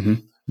time.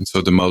 And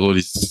so the model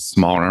is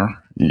smaller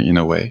in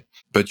a way.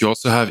 But you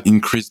also have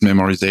increased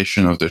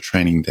memorization of the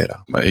training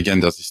data. Again,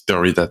 there's this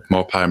theory that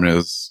more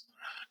parameters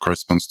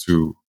corresponds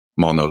to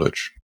more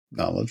knowledge.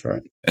 Knowledge,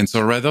 right. And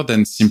so rather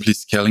than simply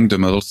scaling the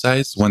model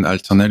size, one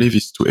alternative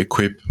is to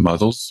equip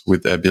models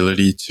with the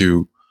ability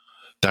to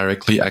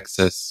directly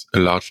access a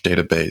large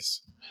database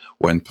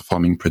when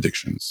performing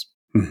predictions.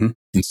 Mm-hmm.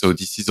 And so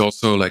this is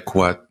also like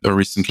what a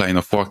recent line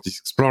of work is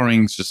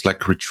exploring, just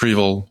like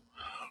retrieval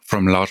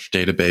from large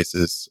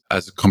databases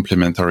as a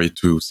complementary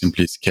to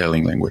simply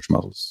scaling language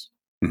models.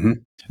 Mm-hmm.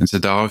 And so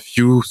there are a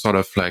few sort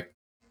of like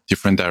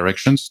different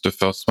directions. The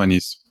first one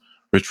is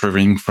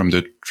retrieving from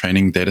the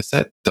training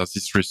dataset. There's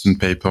this recent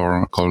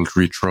paper called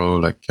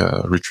ReTRO, like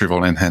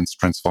Retrieval Enhanced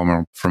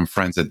Transformer from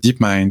friends at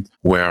DeepMind,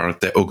 where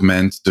they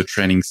augment the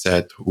training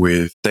set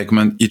they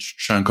augment each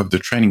chunk of the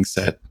training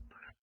set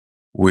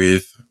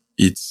with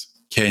its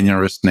k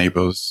nearest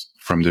neighbors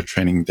from the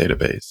training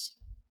database.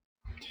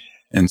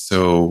 And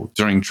so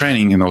during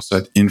training and also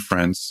at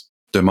inference,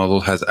 the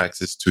model has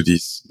access to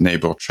these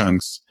neighbor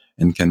chunks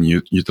and can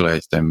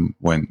utilize them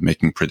when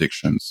making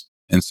predictions.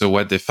 And so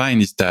what they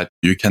find is that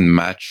you can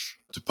match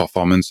the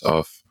performance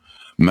of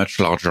much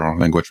larger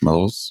language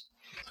models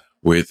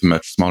with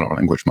much smaller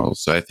language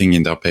models. So I think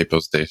in their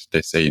papers,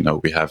 they say,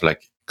 we have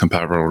like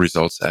comparable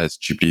results as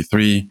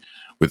GPT-3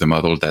 with a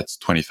model that's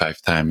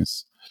 25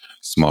 times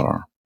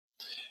smaller.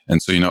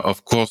 And so,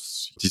 of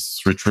course,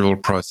 this retrieval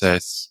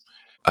process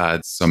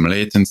adds some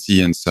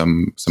latency and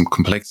some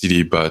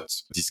complexity, but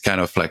these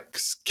kind of like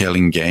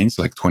scaling gains,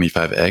 like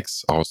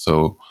 25x, are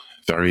also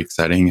very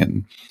exciting.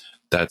 And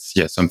that's,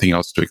 something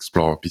else to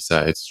explore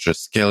besides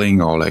just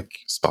scaling or like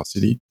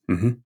sparsity.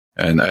 Mm-hmm.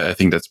 And I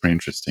think that's pretty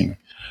interesting.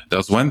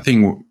 There's one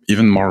thing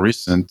even more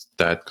recent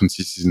that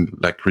consists in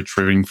like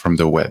retrieving from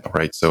the web,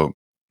 right? So,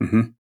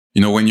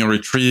 when you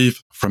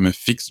retrieve from a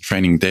fixed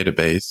training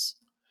database,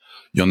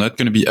 you're not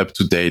going to be up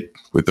to date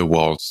with the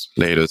world's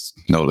latest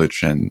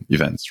knowledge and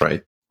events,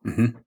 right?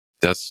 Mm-hmm.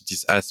 There's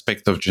this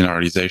aspect of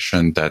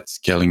generalization that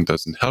scaling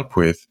doesn't help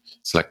with.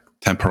 It's like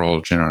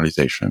temporal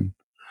generalization.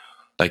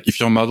 Like if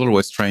your model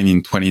was trained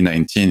in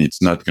 2019,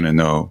 it's not going to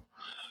know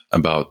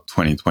about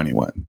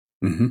 2021.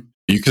 Mm-hmm.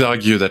 You could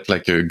argue that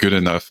like a good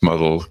enough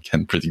model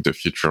can predict the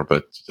future,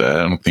 but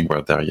I don't think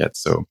we're there yet.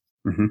 So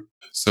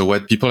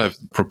what people have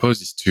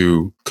proposed is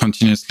to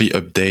continuously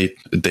update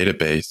a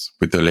database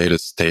with the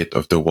latest state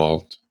of the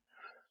world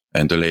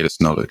and the latest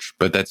knowledge.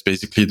 But that's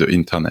basically the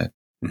internet,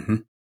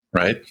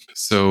 right?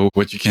 So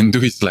what you can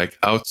do is like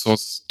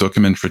outsource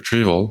document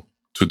retrieval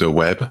to the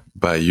web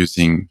by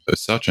using a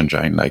search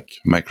engine like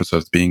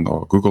Microsoft Bing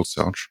or Google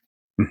Search.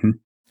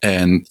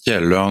 And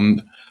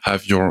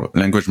have your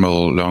language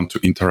model learn to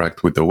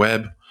interact with the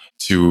web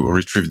to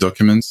retrieve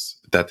documents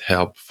that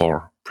help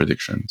for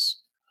predictions.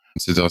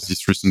 So there's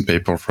this recent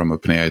paper from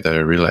OpenAI that I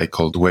really like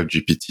called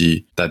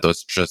WebGPT that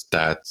does just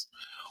that,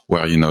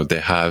 where, they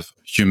have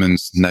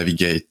humans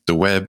navigate the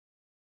web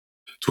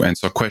to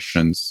answer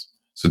questions.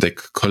 So they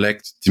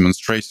collect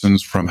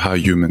demonstrations from how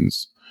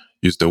humans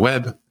use the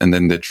web, and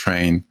then they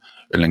train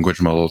a language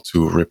model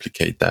to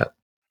replicate that.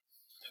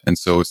 And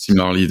so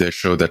similarly, they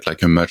show that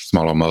like a much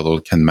smaller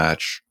model can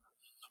match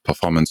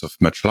performance of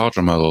much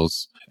larger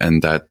models,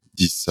 and that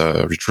this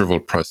retrieval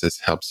process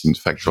helps in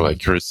factual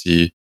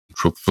accuracy,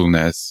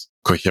 truthfulness,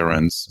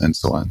 coherence, and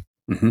so on.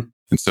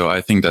 And so I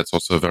think that's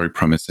also very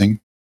promising.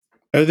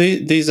 Are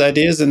these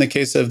ideas in the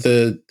case of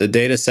the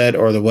data set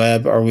or the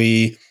web, are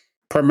we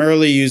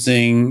primarily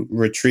using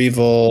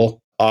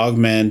retrieval,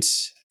 augment,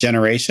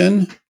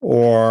 generation?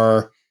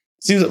 Or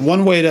it seems that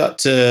one way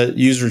to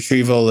use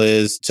retrieval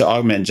is to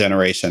augment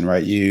generation,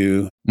 right?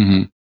 You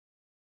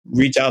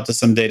reach out to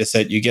some data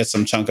set, you get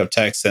some chunk of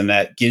text, and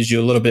that gives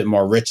you a little bit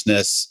more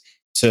richness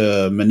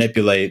to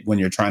manipulate when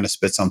you're trying to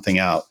spit something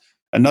out.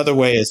 Another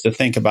way is to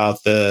think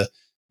about the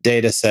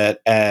data set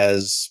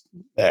as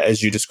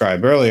you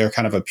described earlier,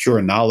 kind of a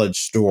pure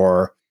knowledge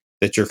store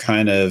that you're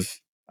kind of,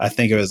 I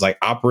think of as like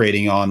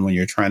operating on when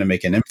you're trying to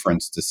make an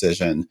inference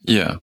decision.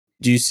 Yeah.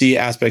 Do you see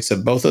aspects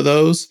of both of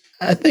those?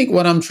 I think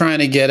what I'm trying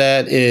to get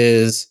at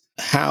is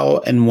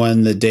how and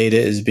when the data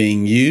is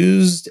being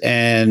used,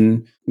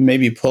 and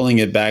maybe pulling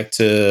it back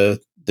to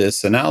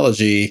this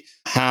analogy,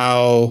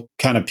 how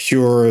kind of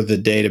pure the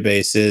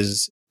database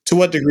is. To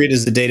what degree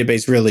does the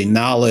database really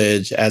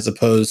knowledge as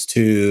opposed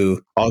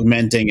to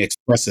augmenting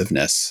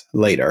expressiveness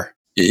later?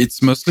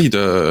 It's mostly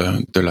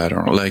the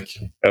latter. Like,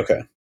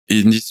 okay,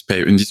 in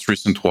this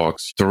recent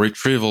works, the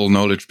retrieval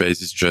knowledge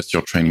base is just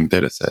your training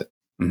data set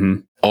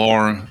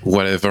or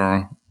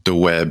whatever the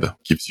web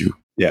gives you.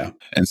 Yeah.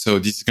 And so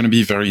this is going to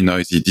be very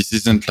noisy. This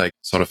isn't like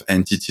sort of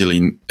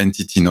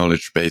entity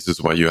knowledge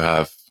bases where you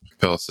have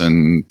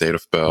person, date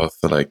of birth,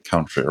 like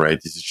country, right?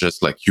 This is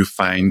just like you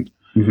find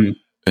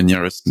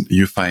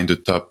you find the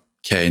top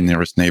K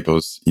nearest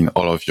neighbors in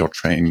all of your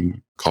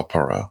training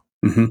corpora.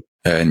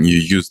 And you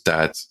use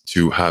that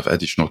to have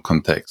additional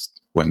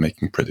context when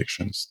making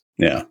predictions.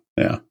 Yeah.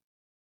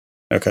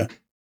 Okay.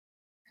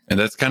 And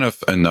that's kind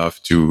of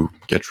enough to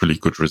get really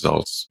good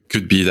results.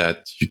 Could be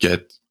that you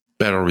get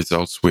better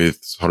results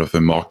with sort of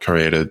a more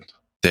curated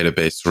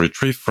database to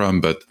retrieve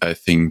from, but I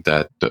think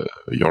that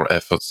your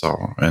efforts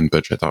and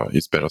budget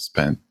is better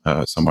spent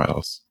somewhere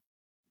else.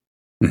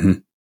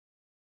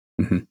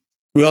 Mm-hmm.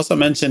 We also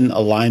mentioned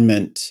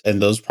alignment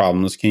and those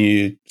problems. Can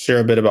you share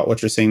a bit about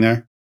what you're seeing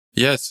there?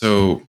 Yeah.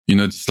 So,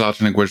 these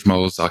large language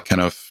models are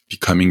kind of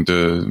becoming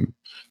the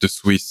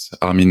Swiss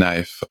Army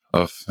knife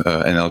of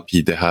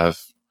NLP. They have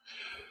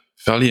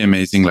fairly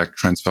amazing like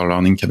transfer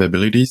learning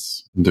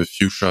capabilities, the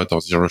few shot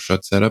or zero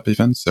shot setup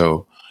even.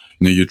 So,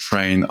 you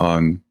train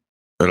on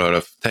a lot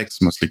of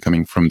text, mostly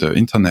coming from the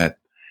internet.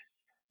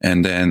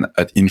 And then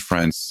at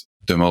inference,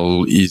 the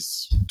model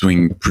is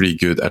doing pretty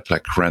good at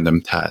like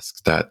random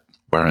tasks that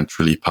weren't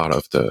really part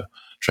of the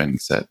training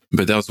set.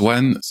 But there's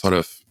one sort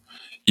of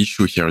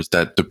issue here is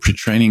that the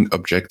pre-training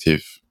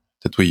objective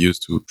that we use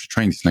to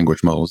pre-train these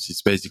language models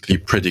is basically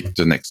predict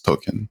the next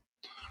token,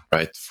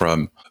 right?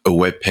 From a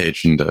web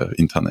page in the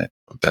internet.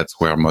 That's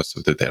where most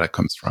of the data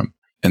comes from.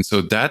 And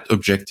so that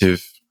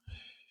objective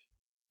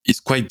is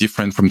quite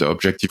different from the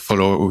objective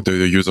follow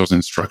the user's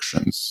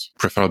instructions,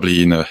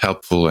 preferably in a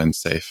helpful and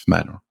safe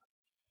manner.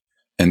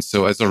 And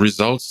so as a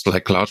result,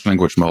 like large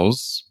language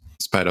models, in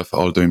spite of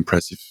all the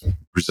impressive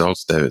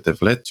results that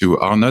they've led to,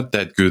 are not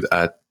that good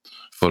at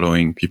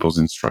following people's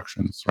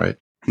instructions, right?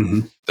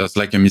 Mm-hmm. There's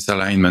like a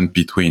misalignment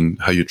between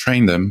how you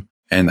train them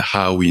and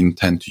how we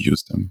intend to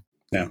use them.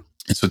 Yeah.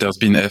 And so there's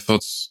been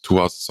efforts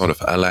towards sort of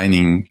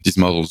aligning these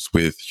models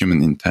with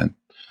human intent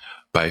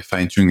by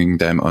fine-tuning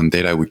them on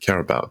data we care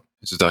about.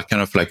 So there are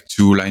kind of like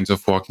two lines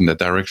of work in that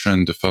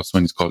direction. The first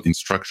one is called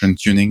instruction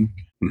tuning,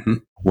 mm-hmm.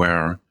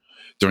 where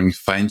during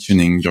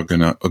fine-tuning, you're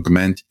going to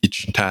augment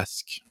each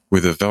task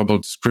with a verbal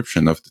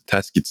description of the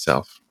task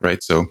itself,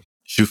 right? So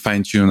if you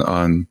fine-tune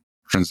on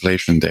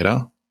translation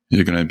data,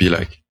 you're going to be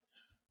like,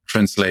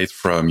 translate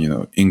from,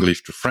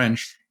 English to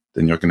French,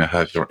 then you're going to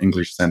have your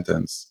English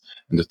sentence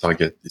and the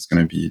target is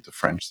going to be the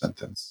French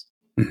sentence.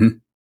 Mm-hmm.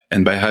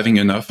 And by having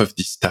enough of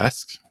these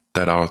tasks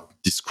that are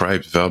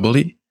described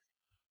verbally,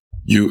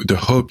 the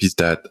hope is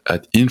that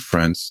at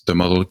inference, the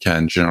model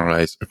can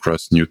generalize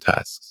across new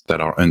tasks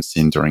that are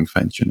unseen during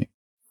fine-tuning.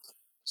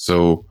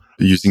 So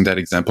using that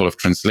example of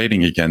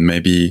translating again,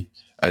 maybe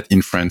at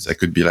inference, I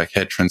could be like,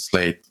 hey,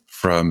 translate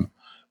from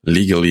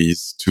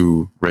legalese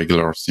to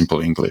regular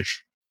simple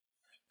English.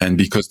 And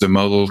because the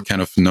model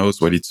kind of knows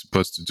what it's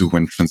supposed to do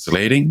when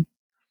translating,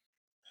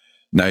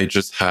 now it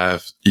just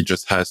has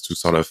to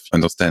sort of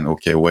understand,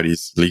 okay, what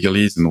is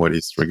legalese and what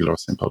is regular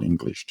simple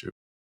English to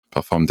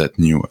perform that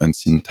new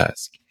unseen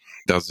task.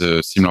 There's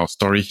a similar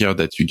story here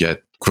that you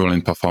get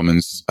equivalent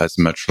performance as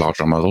much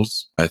larger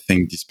models. I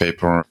think this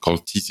paper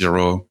called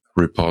T0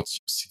 reports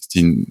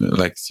 16,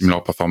 like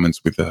similar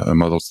performance with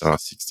models that are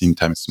 16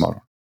 times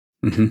smaller.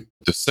 Mm-hmm.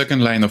 The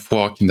second line of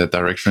work in that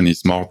direction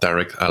is more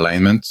direct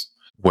alignment,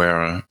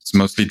 where it's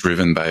mostly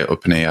driven by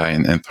OpenAI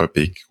and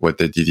Anthropic. What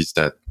they did is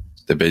that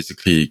they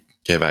basically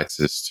gave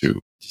access to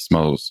these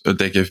models.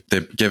 They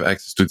gave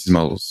access to these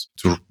models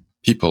to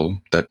people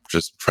that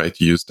just try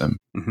to use them.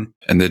 Mm-hmm.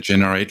 And they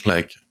generate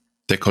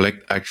they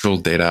collect actual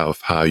data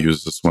of how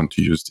users want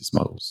to use these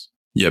models.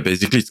 Yeah,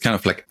 basically it's kind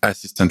of like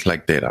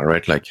assistant-like data,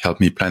 right? Like help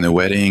me plan a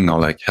wedding or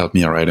like help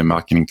me write a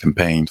marketing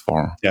campaign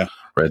for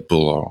Red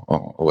Bull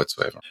or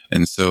whatsoever.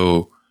 And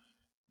so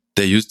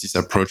they use this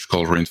approach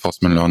called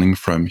reinforcement learning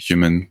from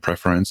human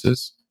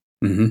preferences,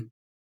 mm-hmm.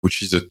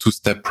 which is a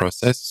two-step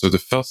process. So the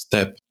first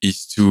step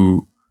is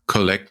to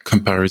collect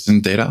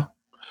comparison data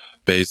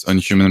based on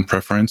human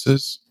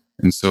preferences.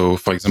 And so,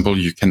 for example,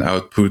 you can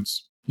output,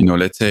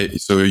 let's say,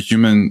 so a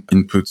human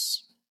inputs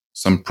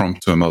some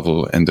prompt to a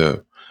model and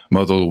the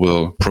model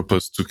will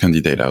propose two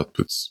candidate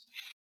outputs.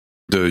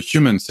 The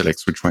human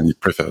selects which one it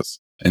prefers.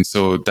 And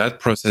so that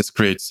process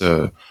creates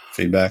a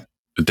feedback,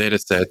 a data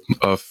set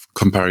of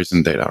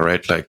comparison data,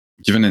 right? Like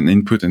given an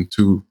input and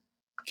two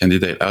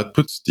candidate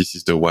outputs, this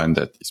is the one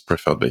that is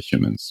preferred by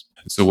humans.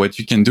 So what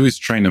you can do is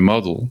train a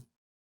model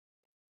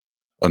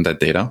on that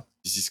data.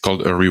 This is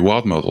called a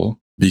reward model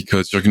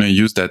because you're going to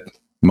use that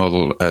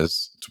model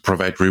as to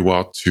provide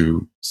reward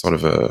to sort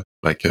of a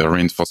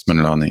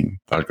reinforcement learning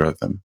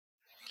algorithm.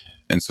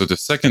 And so the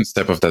second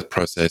step of that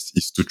process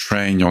is to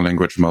train your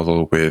language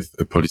model with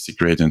a policy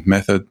gradient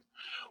method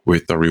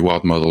with the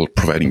reward model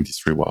providing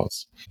these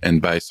rewards.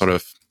 And by sort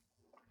of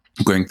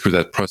going through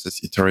that process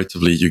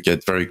iteratively, you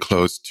get very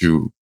close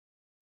to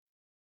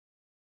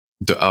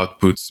the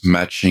outputs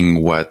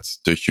matching what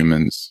the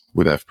humans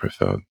would have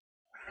preferred.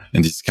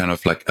 And it's kind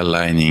of like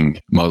aligning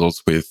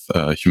models with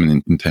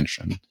human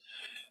intention.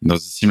 And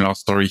there's a similar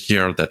story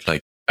here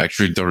that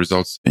actually the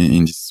results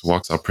in these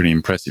works are pretty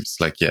impressive.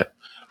 It's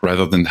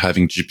rather than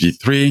having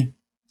GPT-3,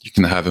 you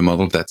can have a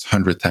model that's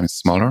 100 times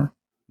smaller.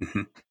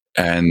 Mm-hmm.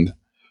 And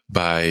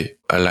by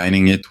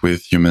aligning it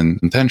with human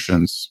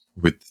intentions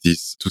with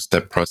this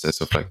two-step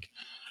process of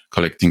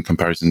collecting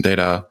comparison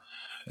data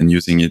and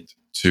using it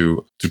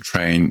to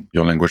train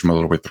your language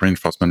model with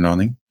reinforcement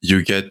learning,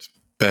 you get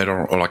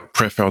better or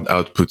preferred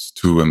outputs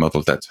to a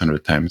model that's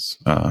 100 times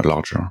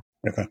larger.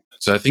 Okay.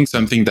 So I think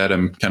something that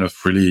I'm kind of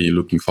really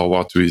looking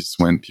forward to is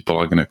when people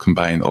are going to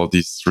combine all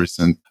these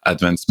recent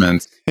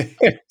advancements,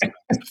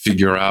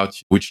 figure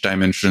out which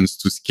dimensions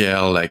to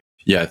scale. I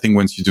think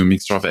once you do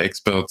mixture of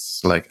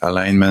experts, like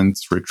alignment,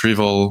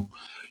 retrieval,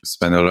 you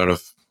spend a lot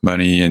of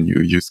money and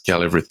you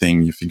scale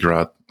everything, you figure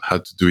out how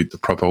to do it the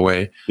proper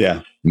way.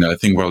 Yeah. I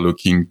think we're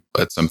looking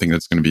at something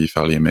that's going to be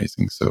fairly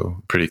amazing.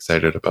 So pretty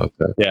excited about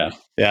that. Yeah.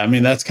 Yeah. I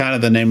mean, that's kind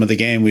of the name of the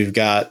game. We've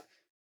got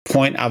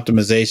point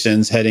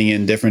optimizations heading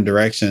in different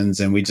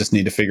directions, and we just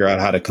need to figure out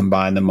how to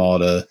combine them all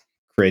to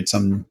create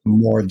some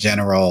more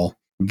general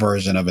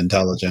version of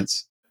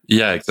intelligence.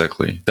 Yeah,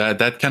 exactly.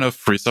 That kind of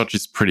research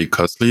is pretty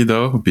costly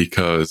though,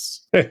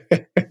 because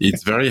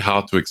it's very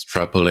hard to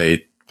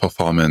extrapolate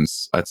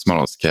performance at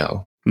smaller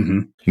scale.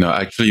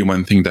 Actually,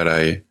 one thing that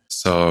I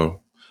saw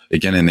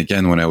again and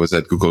again when I was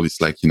at Google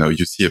is like,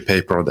 you see a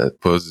paper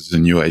that poses a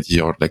new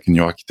idea or like a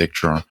new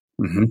architecture.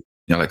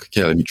 You're like,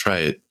 okay, let me try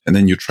it. And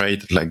then you try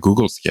it at like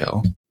Google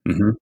scale,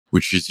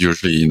 which is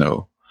usually,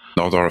 an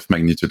order of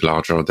magnitude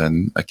larger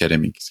than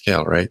academic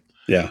scale, right?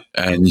 Yeah.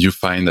 And you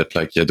find that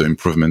the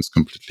improvements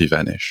completely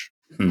vanish.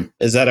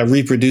 Is that a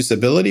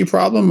reproducibility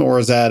problem, or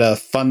is that a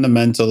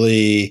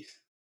fundamentally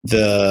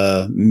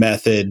the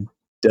method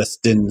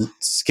just didn't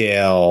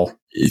scale?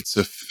 It's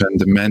a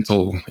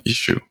fundamental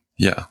issue.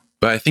 Yeah.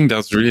 But I think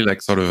there's really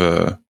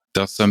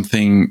there's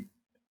something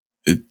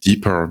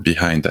deeper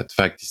behind that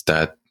fact is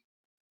that,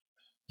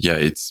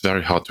 it's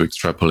very hard to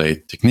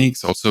extrapolate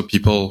techniques. Also,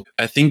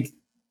 I think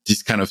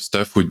this kind of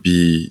stuff would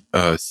be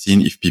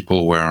seen if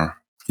people were,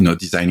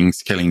 designing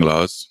scaling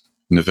laws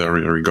in a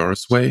very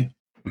rigorous way.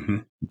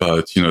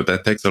 But,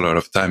 that takes a lot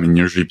of time. And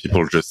usually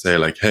people just say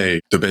like,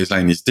 hey, the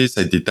baseline is this,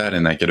 I did that,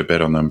 and I get a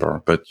better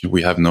number. But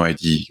we have no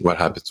idea what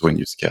happens when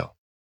you scale.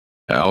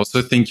 I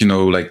also think,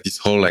 this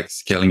whole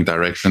scaling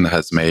direction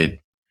has made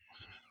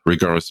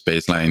rigorous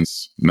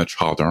baselines much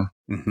harder.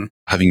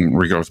 Having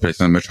rigorous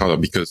baselines much harder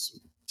because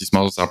these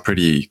models are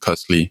pretty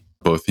costly,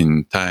 both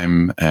in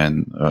time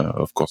and,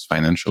 of course,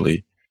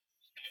 financially.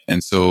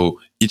 And so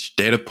each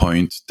data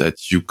point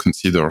that you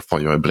consider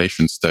for your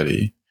ablation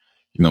study,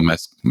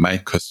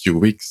 might cost you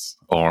weeks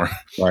or,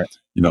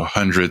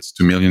 hundreds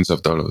to millions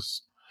of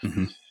dollars.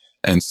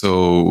 And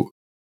so,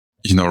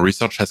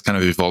 research has kind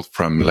of evolved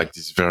from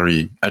this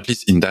very, at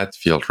least in that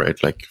field, right?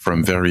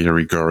 From very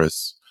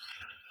rigorous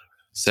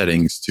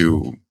settings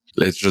to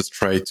let's just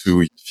try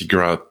to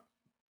figure out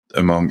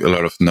among a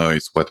lot of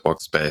noise what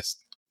works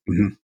best.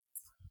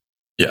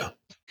 Yeah.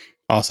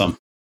 Awesome.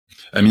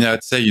 I mean,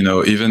 I'd say,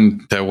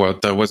 even there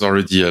was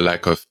already a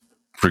lack of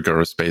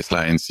rigorous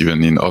baselines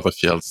even in other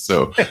fields.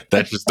 So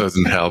that just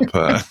doesn't help.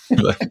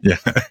 Yeah.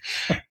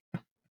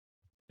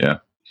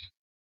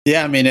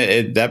 Yeah. I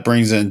mean, that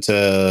brings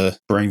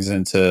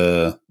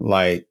into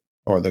light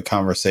or the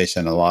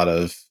conversation a lot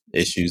of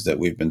issues that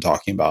we've been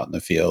talking about in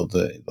the field,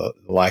 the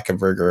lack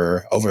of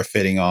rigor,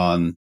 overfitting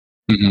on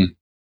a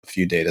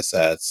few data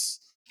sets.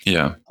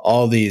 Yeah.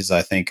 All these,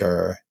 I think,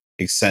 are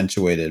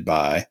accentuated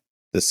by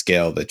the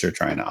scale that you're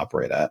trying to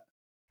operate at.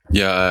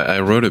 Yeah, I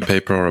wrote a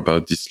paper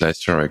about this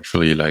last year,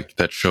 actually,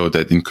 that showed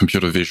that in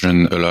computer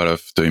vision, a lot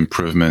of the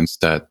improvements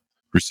that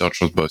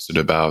researchers boasted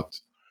about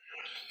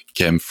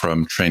came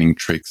from training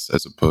tricks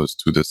as opposed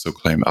to the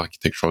so-claimed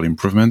architectural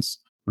improvements.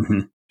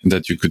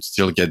 That you could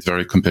still get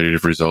very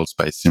competitive results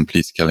by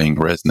simply scaling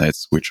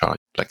ResNets, which are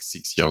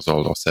 6 years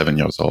old or 7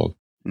 years old.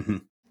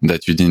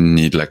 That you didn't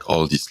need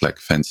all this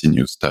fancy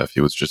new stuff.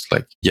 It was just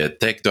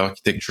take the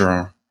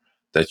architecture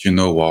that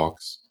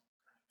works,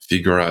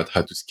 figure out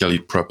how to scale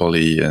it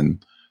properly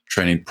and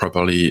train it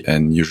properly.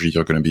 And usually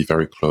you're going to be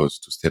very close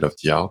to state of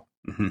the art.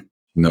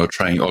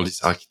 Trying all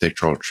these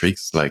architectural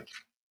tricks,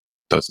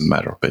 doesn't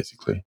matter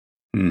basically.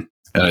 And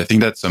I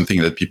think that's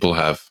something that people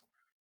have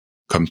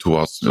come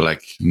towards.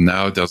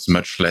 Now there's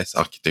much less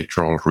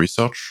architectural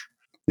research.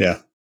 Yeah.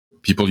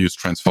 People use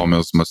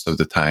transformers most of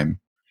the time.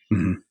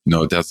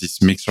 There's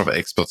this mixture of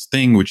experts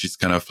thing, which is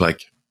kind of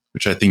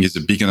which I think is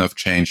a big enough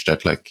change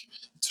that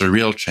it's a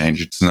real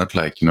change. It's not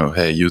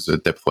hey, use a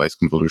depthwise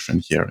convolution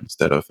here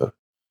instead of a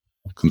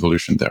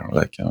convolution there.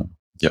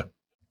 Yeah.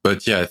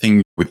 But yeah, I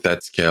think with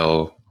that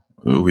scale,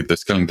 with the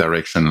scaling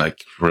direction,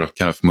 we're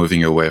kind of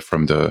moving away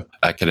from the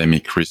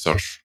academic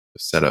research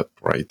setup,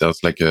 right?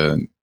 There's a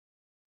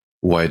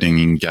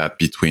widening gap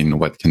between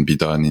what can be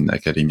done in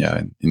academia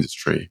and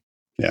industry.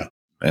 Yeah.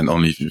 And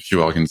only a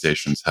few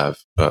organizations have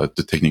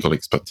the technical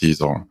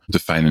expertise or the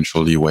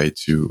financial leeway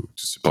to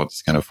support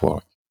this kind of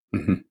work.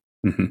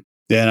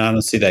 Yeah, and I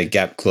don't see that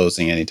gap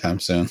closing anytime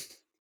soon.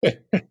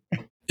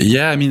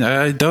 Yeah, I mean,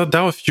 there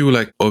are a few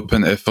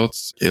open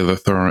efforts,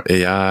 Ether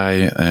AI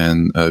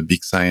and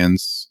Big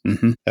Science.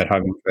 At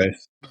Hugging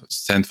Face.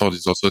 Stanford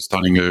is also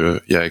starting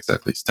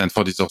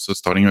Stanford is also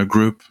starting a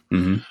group.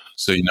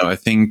 So, I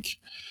think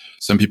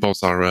some people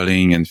are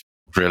rallying and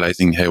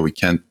realizing, hey, we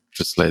can't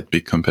just let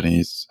big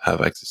companies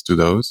have access to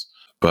those.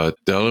 But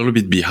they're a little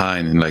bit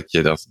behind and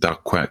there are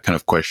quite kind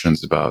of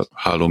questions about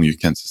how long you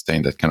can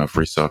sustain that kind of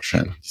research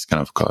and these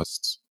kind of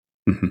costs.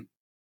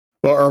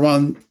 Well,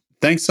 Erwan,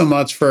 thanks so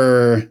much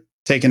for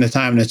taking the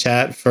time to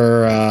chat.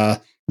 For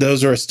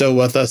those who are still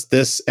with us,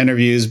 this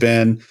interview has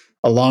been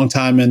a long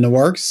time in the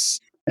works,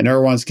 and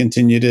Erwan's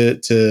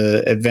continued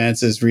to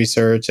advance his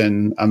research,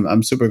 and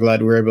I'm super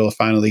glad we were able to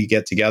finally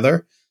get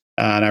together.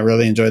 And I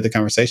really enjoyed the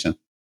conversation.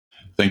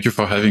 Thank you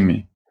for having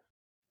me.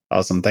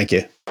 Awesome. Thank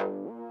you.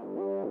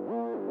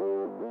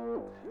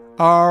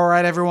 All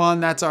right, everyone.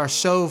 That's our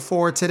show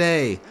for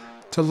today.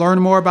 To learn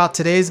more about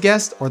today's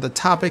guest or the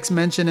topics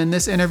mentioned in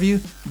this interview,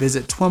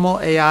 visit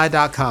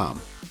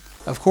TWIMLAI.com.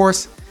 Of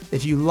course,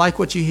 if you like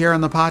what you hear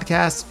on the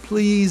podcast,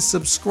 please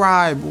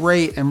subscribe,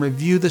 rate, and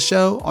review the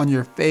show on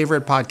your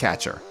favorite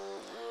podcatcher.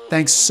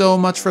 Thanks so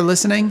much for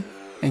listening,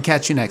 and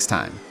catch you next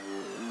time.